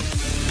 Later.